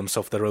freedoms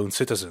of their own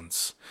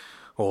citizens.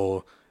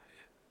 Or,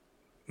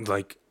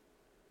 like,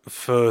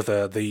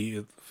 further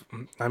the...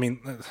 I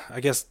mean,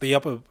 I guess the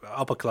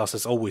upper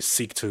classes always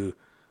seek to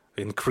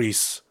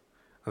increase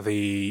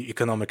the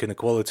economic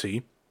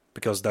inequality,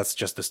 because that's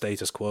just the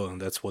status quo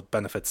and that's what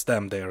benefits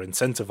them. They are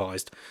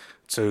incentivized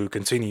to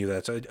continue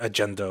that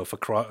agenda of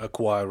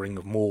acquiring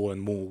more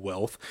and more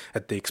wealth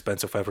at the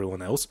expense of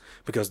everyone else,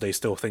 because they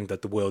still think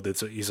that the world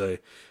is a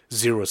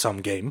zero-sum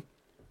game.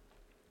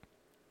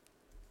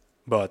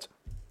 But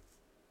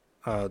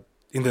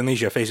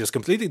Indonesia faces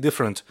completely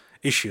different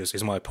issues,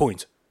 is my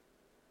point.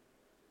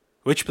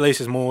 Which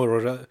place is more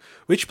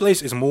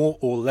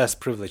or less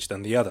privileged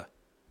than the other?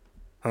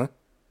 Huh?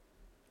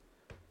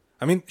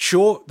 I mean,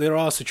 sure, there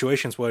are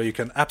situations where you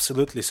can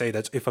absolutely say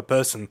that if a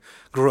person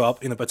grew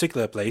up in a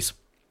particular place,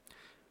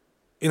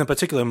 in a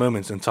particular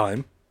moment in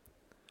time,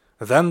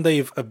 then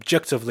they've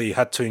objectively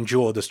had to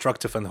endure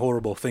destructive and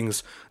horrible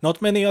things not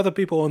many other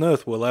people on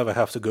Earth will ever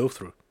have to go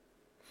through.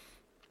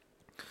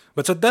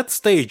 But at that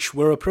stage,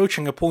 we're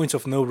approaching a point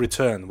of no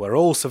return, where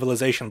all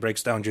civilization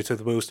breaks down due to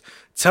the most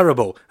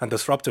terrible and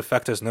disruptive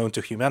factors known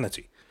to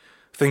humanity.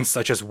 Things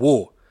such as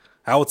war,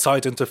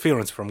 outside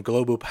interference from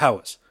global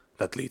powers,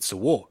 that leads to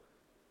war,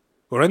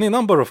 or any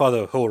number of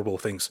other horrible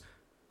things,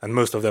 and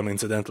most of them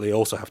incidentally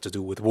also have to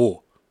do with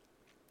war.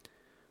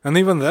 And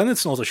even then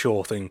it's not a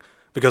sure thing,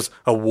 because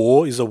a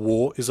war is a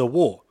war is a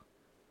war.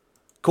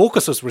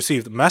 Caucasus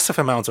received massive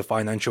amounts of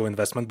financial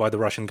investment by the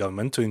Russian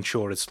government to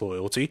ensure its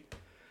loyalty.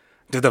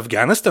 Did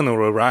Afghanistan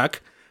or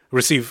Iraq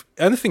receive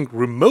anything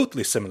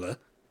remotely similar?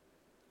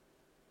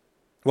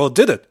 Well,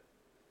 did it?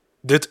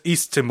 Did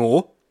East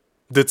Timor?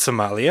 Did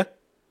Somalia?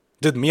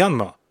 Did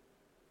Myanmar?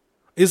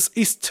 Is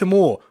East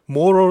Timor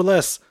more or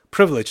less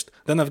privileged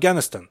than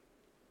Afghanistan?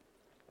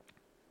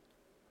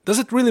 Does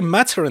it really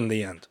matter in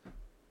the end?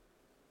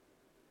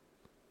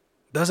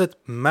 Does it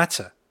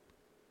matter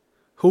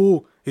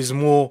who is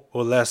more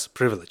or less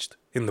privileged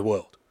in the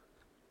world?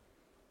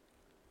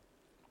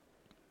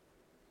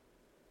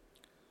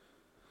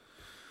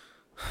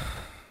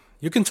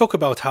 You can talk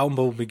about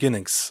humble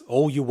beginnings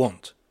all you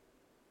want.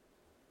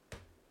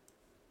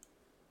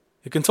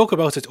 You can talk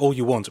about it all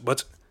you want,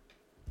 but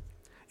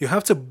you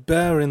have to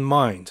bear in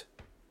mind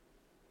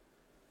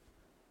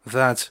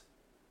that,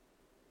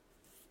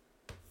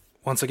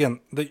 once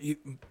again, the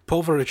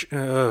poverty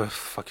and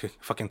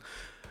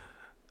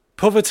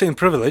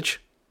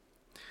privilege,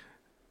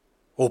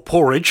 or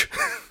porridge,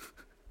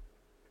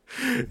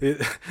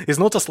 is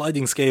not a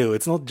sliding scale.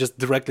 It's not just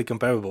directly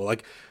comparable.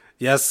 Like,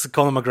 yes,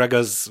 Conor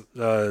McGregor's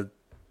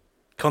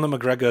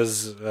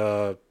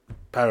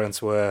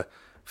parents were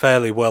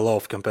fairly well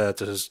off compared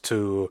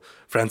to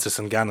Francis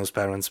Ngannou's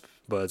parents,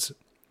 but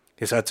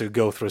He's had to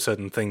go through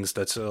certain things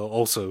that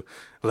also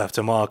left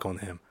a mark on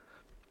him,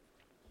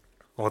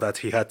 or that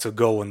he had to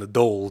go on the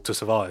dole to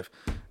survive,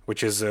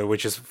 which is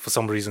for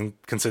some reason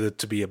considered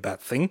to be a bad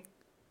thing.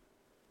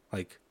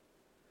 Like,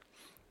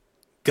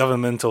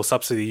 governmental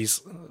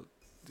subsidies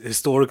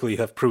historically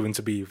have proven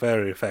to be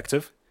very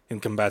effective in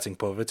combating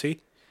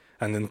poverty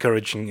and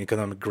encouraging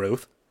economic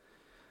growth.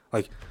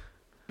 Like,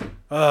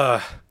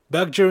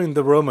 back during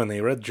the Roman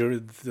era,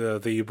 during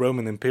the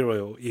Roman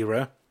imperial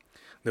era,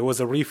 there was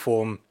a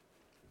reform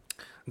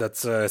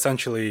that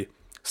essentially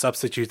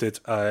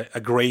substituted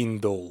a grain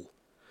dole.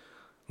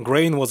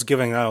 Grain was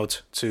given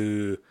out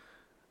to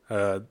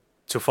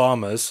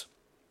farmers,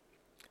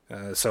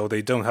 so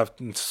they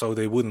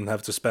wouldn't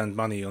have to spend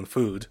money on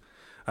food,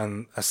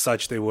 and as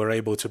such they were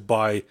able to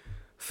buy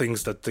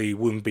things that they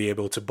wouldn't be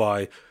able to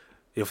buy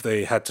if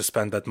they had to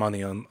spend that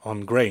money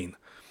on grain,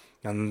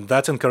 and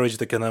that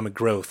encouraged economic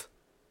growth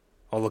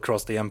all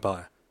across the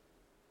empire.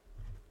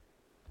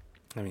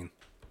 I mean,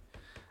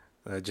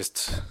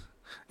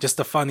 just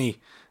a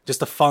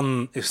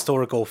fun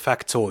historical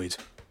factoid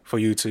for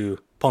you to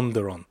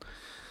ponder on.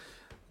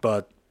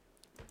 But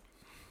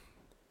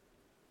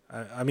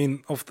I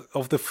mean,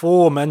 of the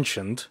four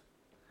mentioned,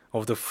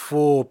 of the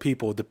four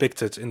people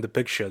depicted in the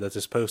picture that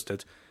is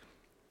posted,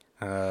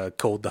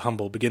 called The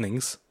Humble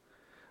Beginnings,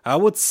 I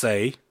would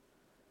say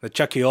that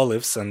Chucky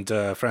Olives and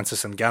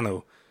Francis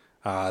Ngannou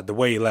are the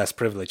way less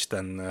privileged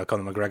than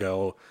Conor McGregor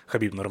or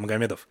Khabib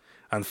Nurmagomedov,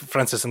 and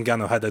Francis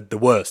Ngannou had it the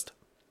worst.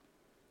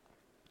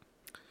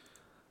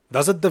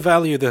 Does it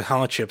devalue the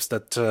hardships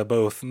that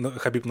both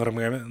Khabib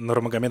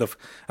Nurmagomedov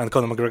and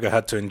Conor McGregor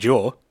had to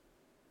endure?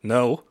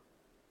 No.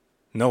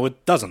 No,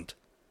 it doesn't.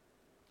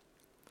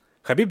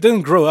 Khabib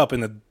didn't grow up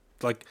in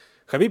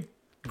Khabib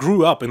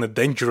grew up in a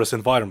dangerous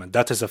environment.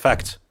 That is a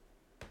fact.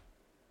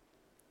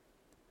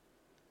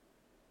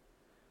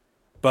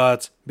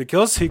 But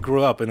because he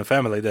grew up in a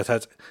family that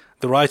had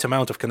the right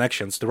amount of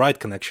connections,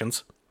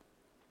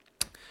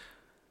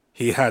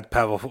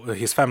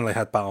 his family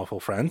had powerful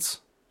friends,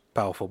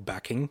 powerful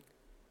backing,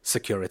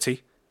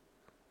 security,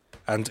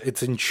 and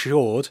it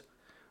ensured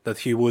that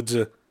he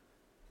would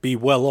be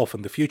well off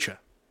in the future.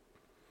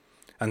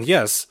 And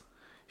yes,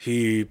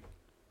 he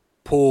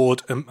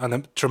poured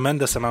a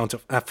tremendous amount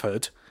of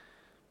effort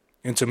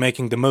into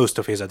making the most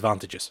of his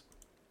advantages.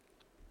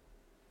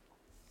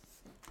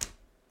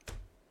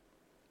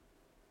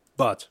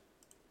 But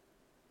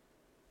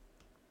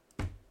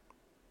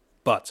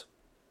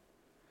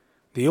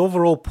the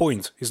overall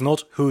point is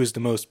not who is the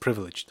most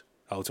privileged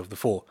out of the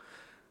four.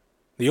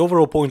 The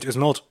overall point is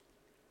not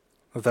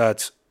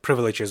that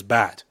privilege is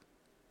bad,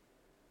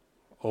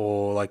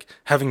 or like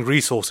having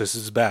resources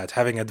is bad,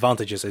 having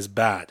advantages is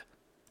bad.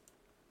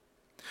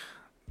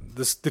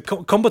 The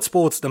combat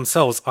sports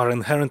themselves are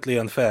inherently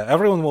unfair.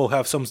 Everyone will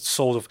have some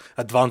sort of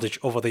advantage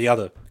over the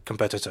other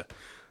competitor.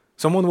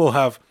 Someone will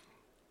have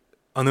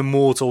an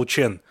immortal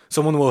chin.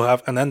 Someone will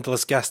have an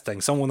endless gas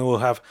tank. Someone will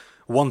have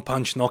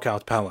one-punch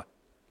knockout power.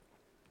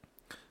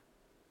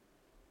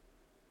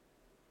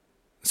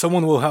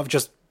 Someone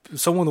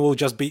will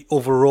just be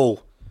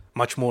overall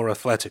much more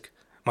athletic,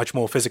 much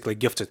more physically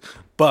gifted,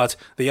 but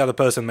the other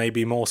person may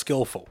be more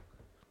skillful.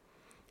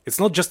 It's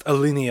not just a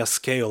linear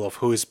scale of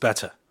who is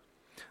better.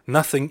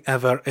 Nothing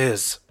ever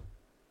is.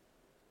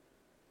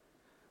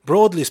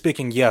 Broadly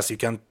speaking, yes, you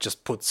can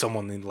just put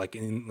someone in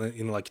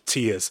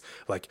tiers,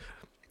 like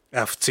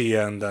F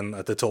tier, and then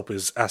at the top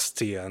is S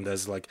tier, and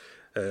there's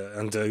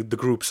the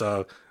groups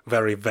are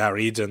very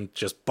varied and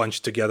just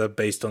bunched together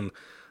based on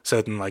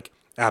certain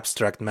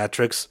abstract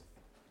metrics.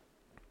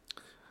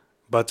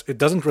 But it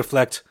doesn't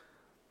reflect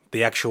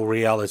the actual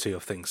reality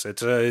of things.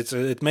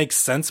 It makes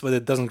sense, but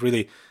it doesn't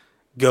really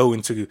go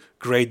into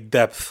great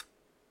depth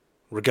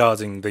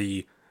regarding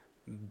the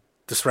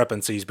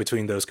discrepancies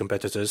between those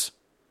competitors,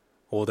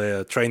 or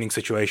their training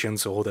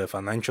situations, or their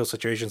financial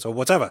situations, or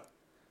whatever.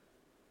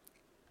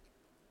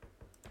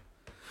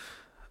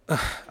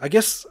 I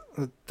guess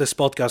this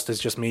podcast is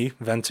just me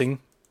venting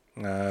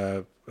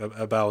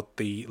about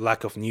the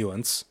lack of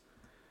nuance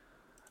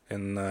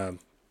in the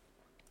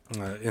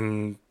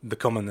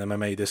common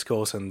MMA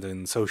discourse and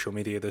in social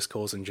media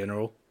discourse in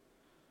general.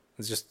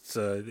 It's just,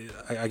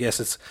 I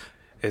guess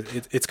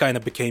it's kind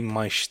of became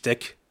my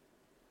shtick.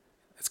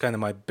 It's kind of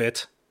my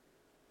bit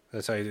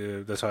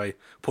that I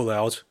pull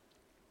out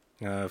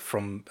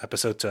from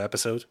episode to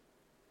episode.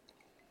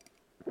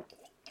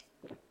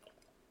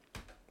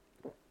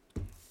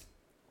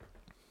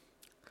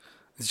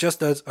 It's just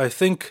that I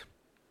think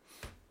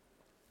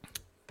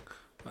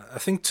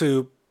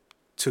to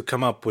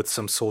come up with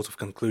some sort of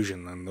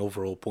conclusion and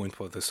overall point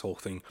for this whole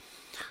thing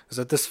is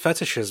that this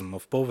fetishism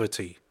of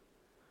poverty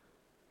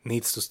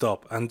needs to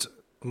stop, and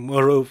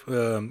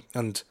moreover,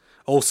 and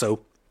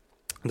also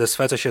this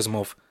fetishism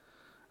of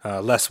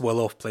less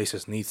well-off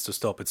places needs to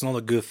stop. It's not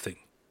a good thing.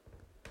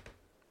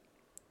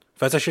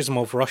 Fetishism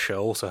of Russia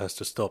also has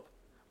to stop,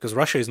 because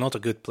Russia is not a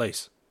good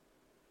place.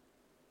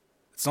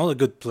 It's not a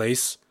good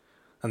place,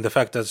 and the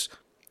fact that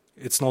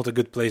it's not a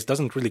good place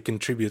doesn't really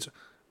contribute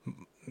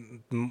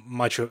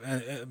much.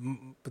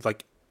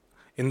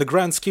 in the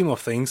grand scheme of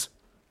things,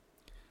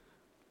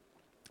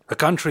 a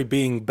country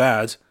being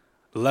bad,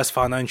 less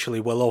financially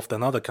well off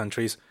than other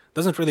countries,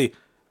 doesn't really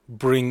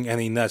bring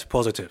any net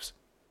positives.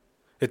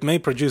 It may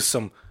produce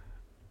some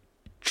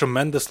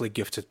tremendously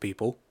gifted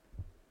people,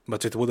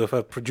 but it would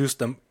have produced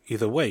them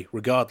either way,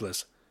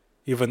 regardless,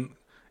 even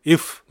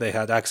if they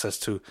had access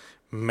to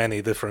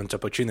many different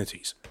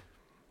opportunities.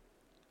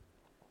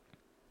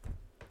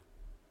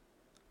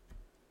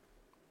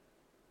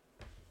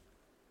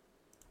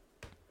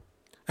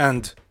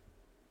 And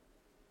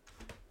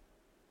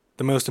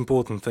the most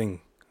important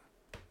thing,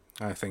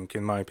 I think,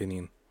 in my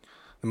opinion,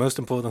 the most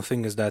important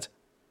thing is that,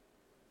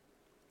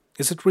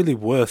 is it really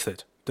worth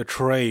it to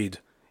trade,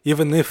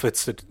 even if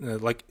it's a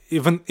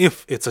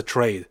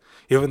trade,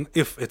 even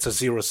if it's a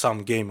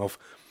zero-sum game of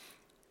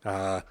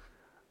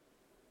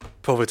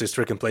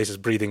poverty-stricken places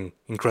breeding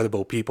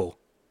incredible people?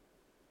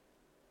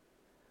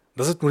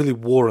 Does it really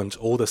warrant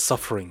all the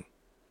suffering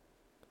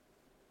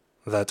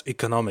that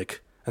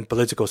economic and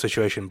political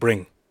situation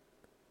bring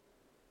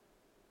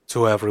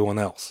to everyone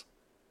else?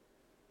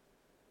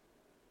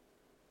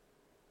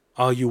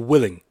 Are you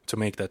willing to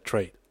make that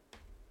trade?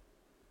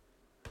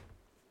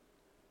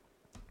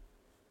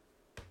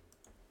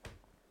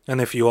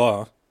 And if you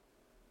are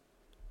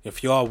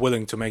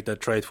willing to make that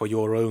trade for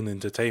your own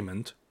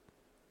entertainment,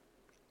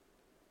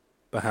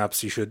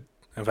 perhaps you should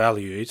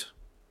evaluate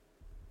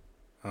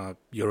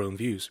your own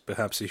views.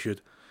 Perhaps you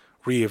should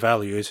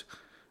reevaluate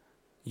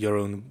your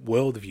own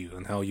worldview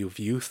and how you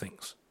view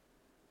things.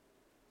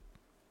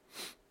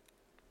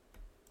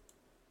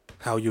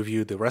 How you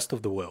view the rest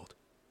of the world.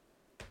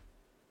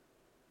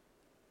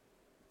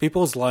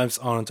 People's lives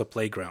aren't a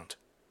playground.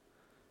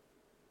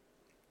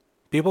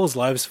 People's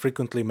lives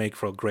frequently make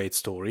for great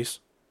stories,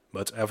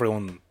 but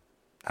everyone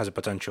has a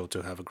potential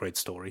to have a great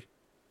story,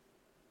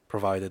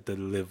 provided they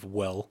live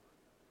well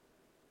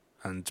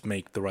and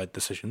make the right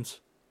decisions,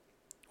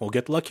 or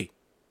get lucky.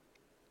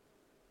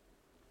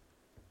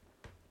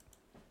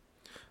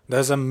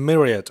 There's a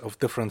myriad of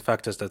different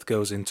factors that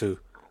goes into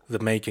the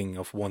making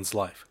of one's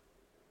life.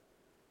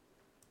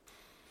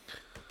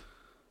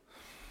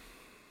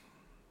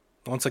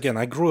 Once again,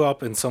 I grew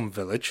up in some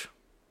village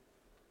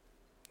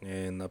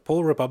in the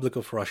Pole Republic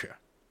of Russia.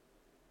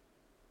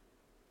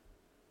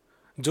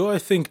 Do I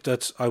think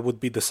that I would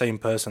be the same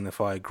person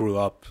if I grew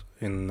up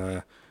in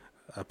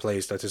a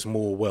place that is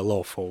more well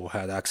off or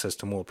had access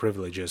to more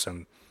privileges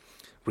and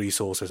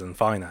resources and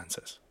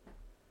finances?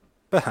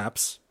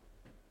 Perhaps.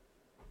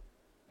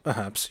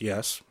 Perhaps,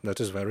 yes,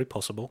 that is very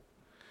possible.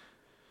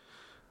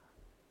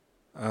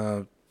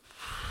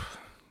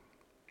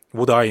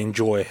 Would I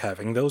enjoy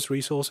having those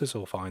resources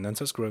or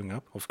finances growing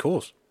up? Of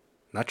course,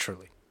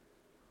 naturally.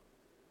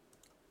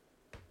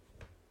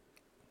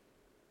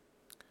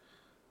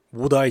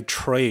 Would I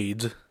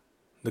trade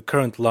the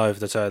current life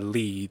that I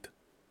lead,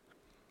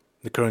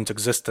 the current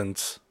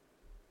existence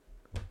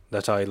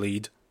that I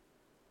lead,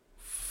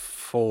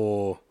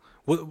 for...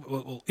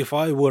 if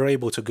I were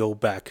able to go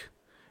back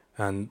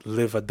and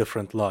live a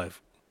different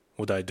life,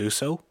 would I do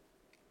so?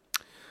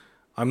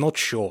 I'm not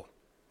sure.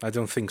 I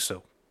don't think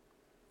so.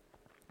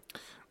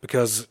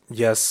 Because,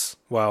 yes,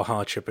 while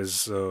hardship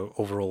is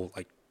overall,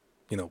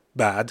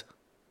 bad,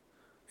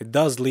 it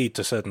does lead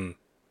to certain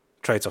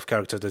traits of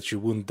character that you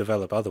wouldn't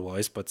develop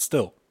otherwise, but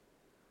still.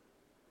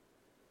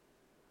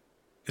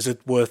 Is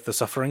it worth the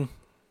suffering?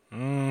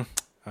 I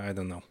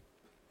don't know.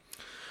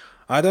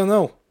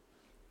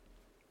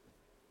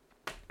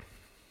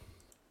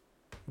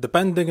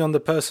 Depending on the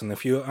person,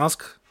 if you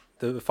ask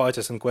the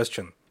fighters in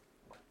question,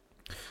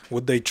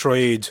 would they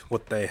trade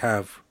what they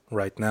have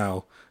right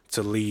now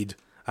to lead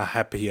a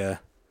happier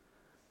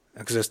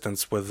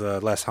existence with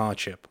less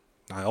hardship?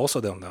 I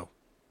also don't know.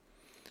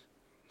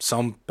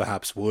 Some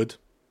perhaps would,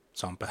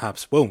 some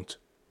perhaps won't.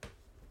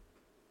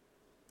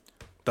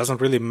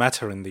 Doesn't really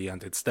matter in the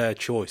end, it's their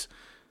choice.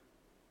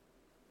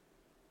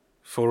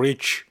 For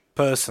each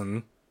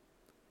person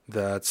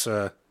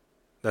that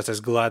is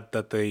glad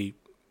that they...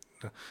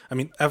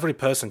 every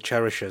person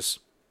cherishes...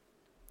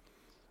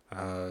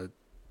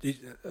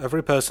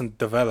 every person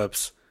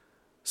develops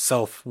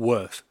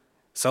self-worth.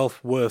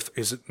 Self-worth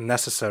is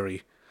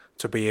necessary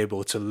to be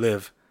able to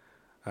live,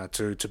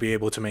 to be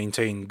able to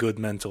maintain good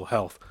mental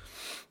health.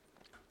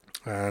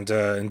 And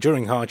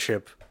enduring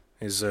hardship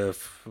is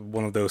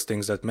one of those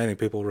things that many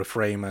people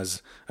reframe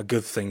as a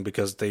good thing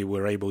because they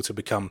were able to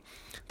become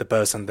the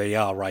person they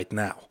are right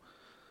now.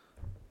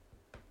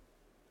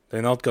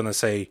 They're not going to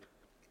say,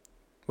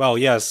 well,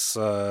 yes,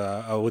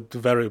 I would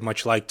very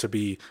much like to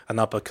be an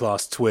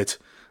upper-class twit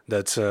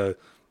that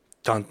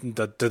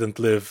didn't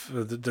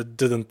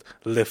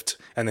lift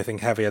anything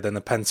heavier than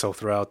a pencil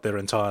throughout their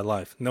entire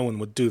life. No one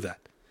would do that.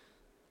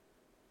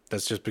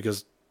 That's just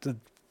because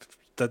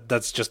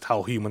that's just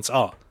how humans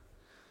are.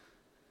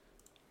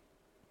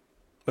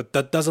 But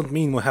that doesn't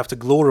mean we have to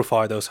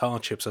glorify those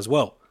hardships as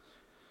well.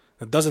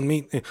 It doesn't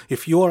mean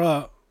if you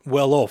are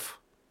well off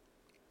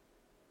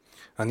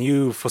and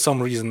you for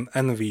some reason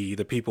envy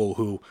the people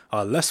who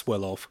are less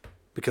well off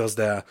because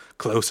they're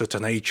closer to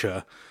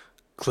nature,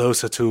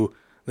 closer to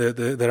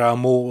there are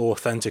more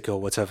authentic or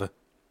whatever.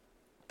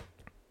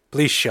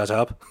 Please shut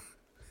up.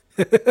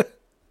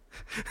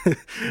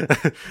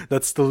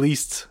 That's the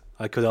least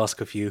I could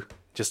ask of you.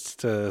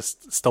 Just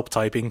stop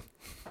typing.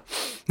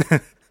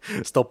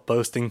 Stop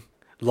posting.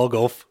 Log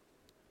off.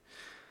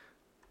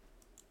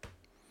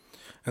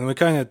 And we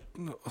kind of,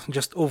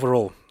 just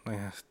overall,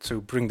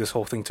 to bring this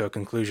whole thing to a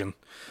conclusion,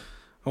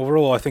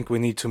 overall I think we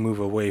need to move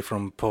away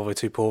from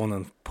poverty porn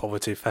and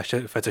poverty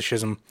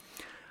fetishism.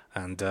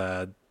 And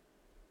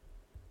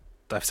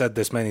I've said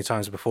this many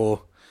times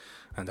before,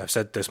 and I've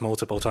said this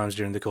multiple times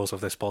during the course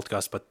of this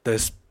podcast, but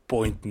this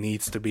point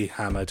needs to be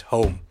hammered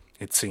home,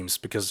 it seems,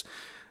 because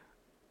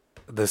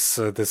this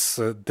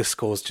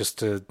discourse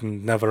just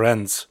never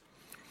ends.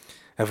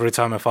 Every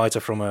time a fighter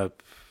from an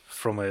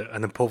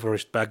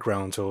impoverished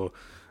background or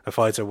a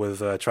fighter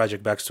with a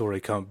tragic backstory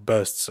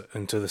bursts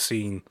into the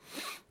scene,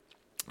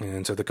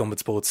 into the combat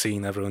sports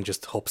scene, everyone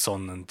just hops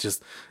on and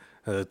just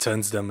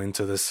turns them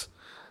into this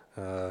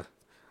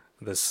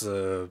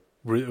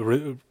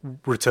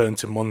return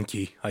to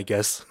monkey, I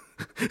guess.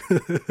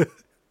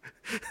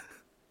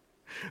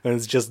 And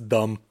it's just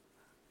dumb.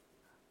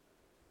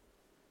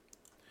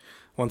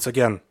 Once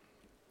again,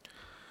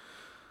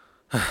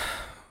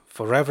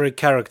 for every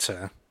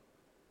character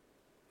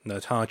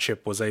that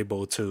hardship was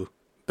able to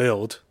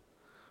build,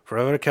 for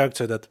every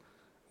character that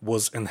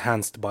was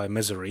enhanced by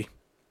misery,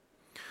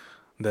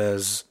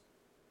 there's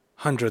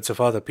hundreds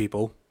of other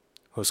people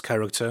whose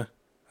character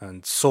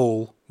and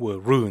soul were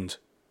ruined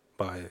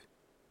by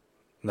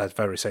that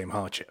very same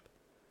hardship.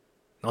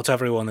 Not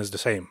everyone is the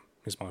same,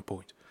 is my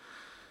point.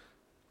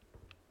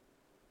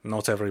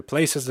 Not every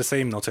place is the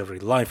same, not every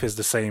life is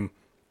the same.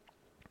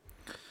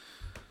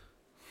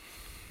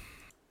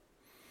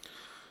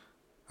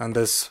 And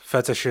this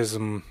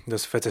fetishism,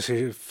 this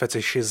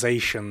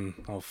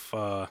fetishization of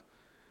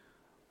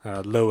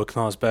lower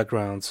class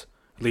backgrounds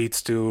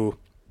leads to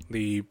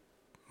the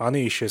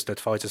money issues that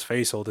fighters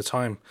face all the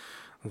time.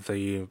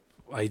 The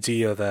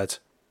idea that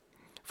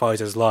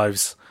fighters'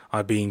 lives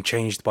are being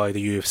changed by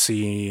the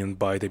UFC and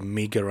by the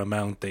meager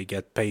amount they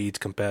get paid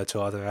compared to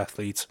other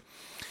athletes.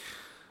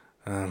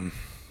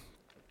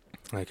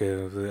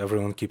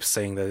 Everyone keeps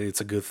saying that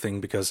it's a good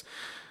thing because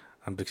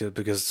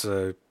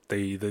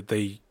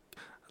they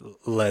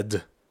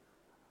led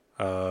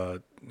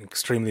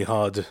extremely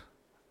hard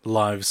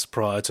lives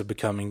prior to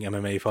becoming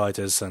MMA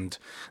fighters, and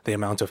the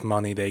amount of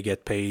money they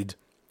get paid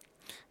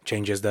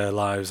changes their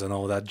lives and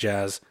all that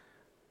jazz.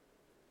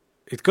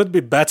 It could be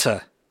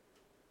better.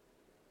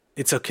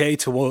 It's okay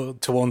to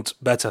want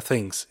better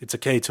things. It's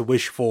okay to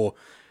wish for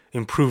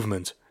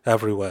improvement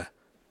everywhere.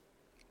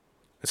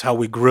 It's how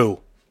we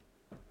grow.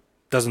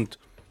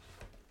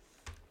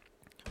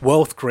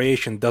 Wealth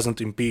creation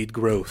doesn't impede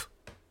growth.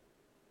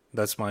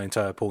 That's my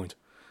entire point.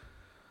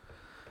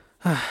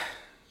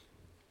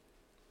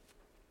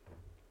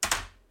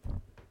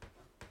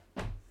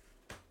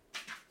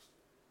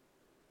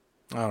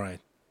 Alright.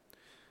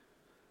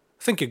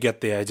 I think you get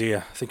the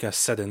idea. I think I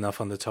said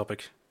enough on the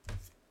topic.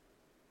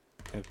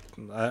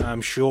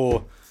 I'm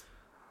sure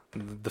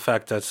the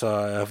fact that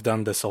I've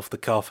done this off the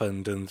cuff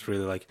and didn't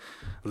really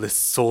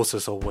list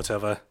sources or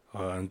whatever,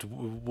 and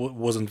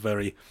wasn't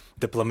very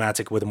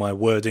diplomatic with my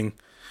wording,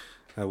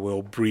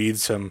 will breed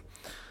some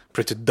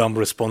pretty dumb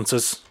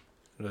responses.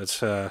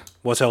 But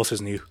what else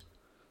is new?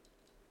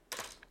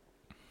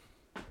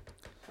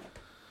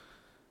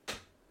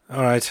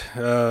 Alright,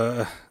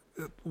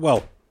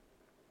 well,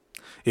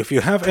 if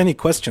you have any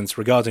questions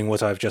regarding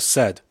what I've just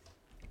said,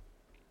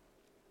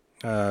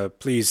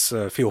 please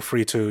feel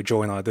free to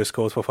join our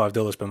Discord for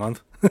 $5 per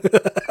month.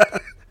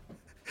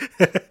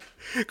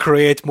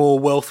 Create more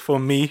wealth for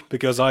me,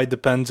 because I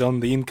depend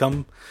on the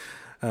income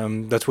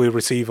that we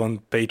receive on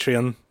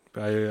Patreon.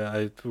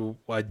 I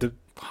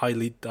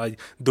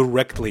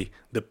directly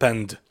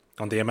depend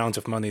on the amount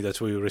of money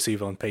that we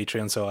receive on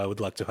Patreon, so I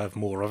would like to have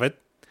more of it.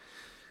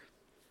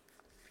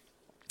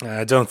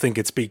 I don't think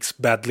it speaks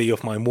badly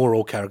of my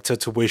moral character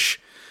to wish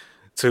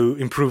to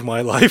improve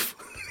my life,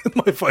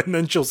 my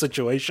financial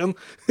situation.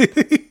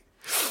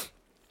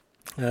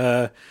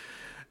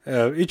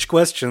 Each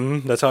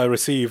question that I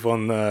receive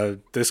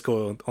on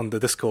Discord,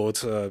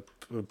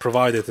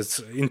 provided it's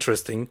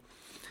interesting,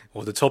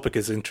 or the topic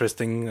is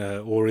interesting,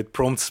 or it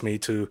prompts me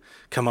to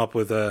come up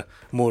with a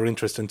more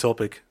interesting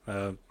topic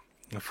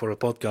for a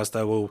podcast,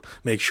 I will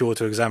make sure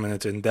to examine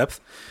it in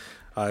depth.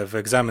 I've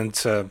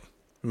examined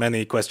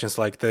many questions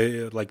like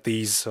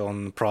these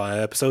on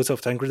prior episodes of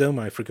TENGRIDOME.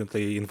 I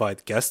frequently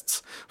invite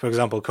guests. For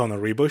example, Conor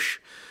Rebush.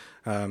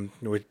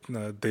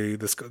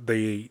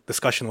 The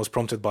discussion was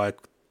prompted by a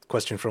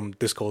question from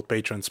Discord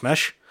patron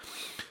Smash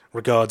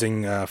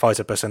regarding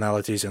fighter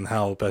personalities and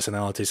how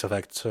personalities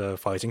affect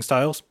fighting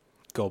styles.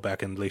 Go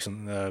back and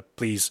listen.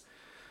 Please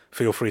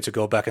feel free to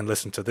go back and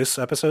listen to that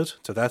episode.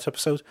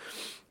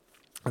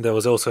 And there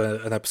was also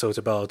an episode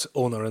about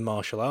honor and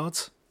martial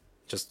arts.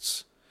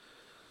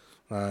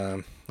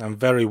 I'm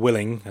very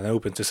willing and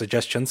open to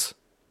suggestions.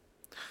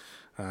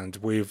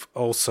 And me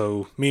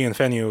and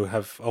Fenyu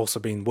have also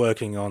been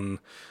working on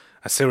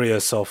a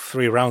series of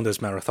 3-rounders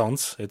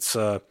marathons. It's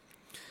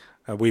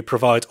we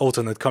provide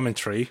alternate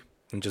commentary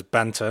and just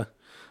banter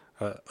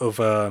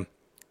over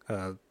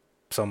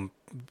some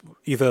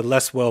either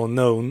less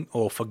well-known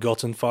or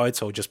forgotten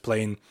fights, or just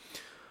plain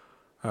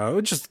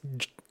just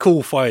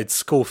cool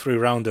fights, cool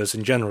 3-rounders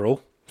in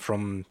general.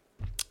 From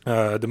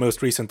the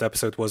most recent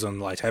episode was on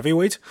light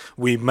heavyweight.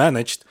 We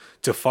managed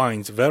to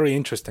find very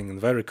interesting and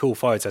very cool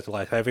fights at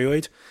light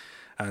heavyweight,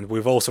 and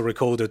we've also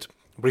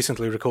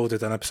recently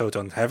recorded an episode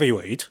on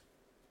heavyweight.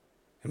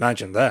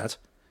 Imagine that.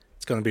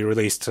 It's going to be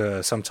released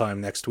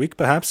sometime next week,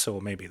 perhaps,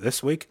 or maybe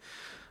this week.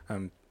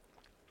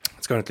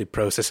 It's currently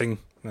processing.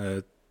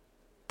 The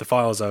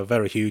files are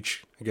very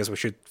huge. I guess we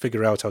should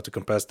figure out how to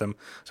compress them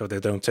so they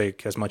don't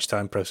take as much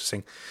time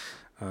processing.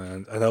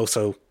 And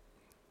also,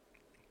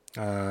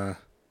 what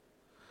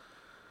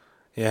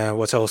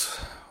else?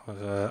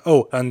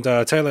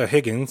 Taylor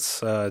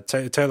Higgins of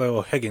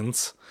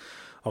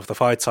the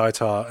Fight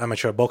Site, our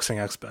amateur boxing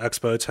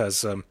expert,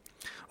 has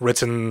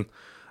written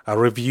a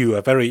review,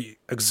 a very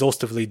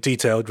exhaustively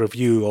detailed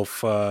review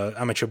of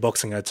amateur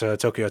boxing at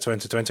Tokyo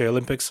 2020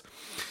 Olympics.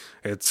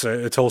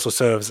 It also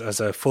serves as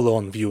a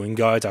full-on viewing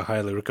guide. I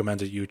highly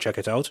recommend that you check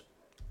it out.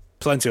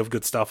 Plenty of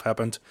good stuff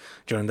happened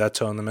during that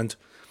tournament.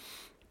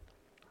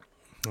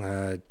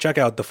 Check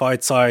out the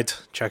Fight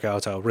Site. Check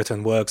out our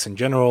written works in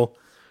general.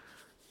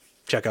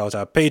 Check out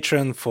our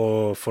Patreon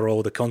for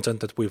all the content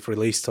that we've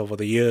released over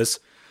the years.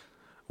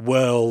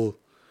 Well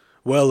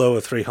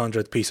over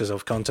 300 pieces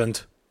of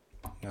content.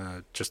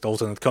 Just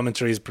alternate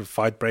commentaries,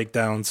 fight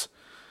breakdowns,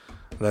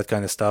 that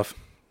kind of stuff.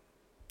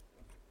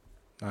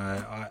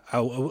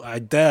 I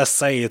dare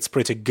say it's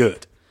pretty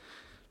good.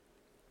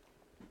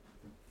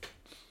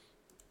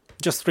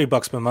 Just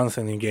 $3 per month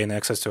and you gain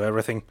access to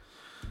everything.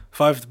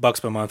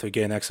 $5 per month you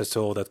gain access to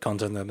all that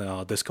content in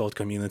our Discord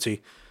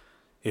community.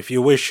 If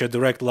you wish a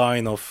direct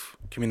line of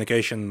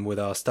communication with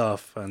our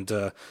staff and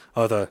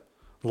other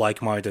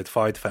like-minded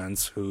fight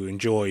fans who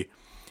enjoy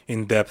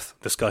in-depth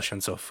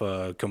discussions of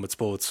combat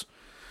sports,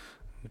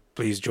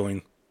 please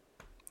join.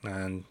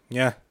 And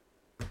yeah,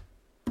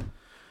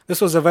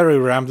 this was a very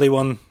rambly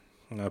one,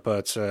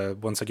 but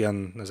once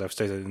again, as I've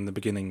stated in the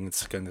beginning,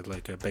 it's kind of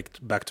like a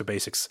back to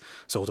basics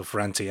sort of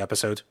ranty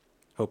episode.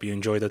 Hope you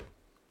enjoyed it.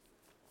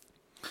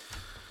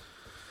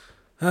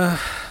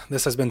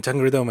 This has been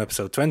TENGRIDOME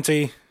episode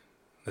 20.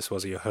 This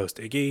was your host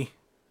Iggy.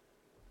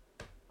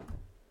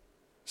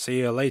 See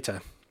you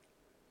later.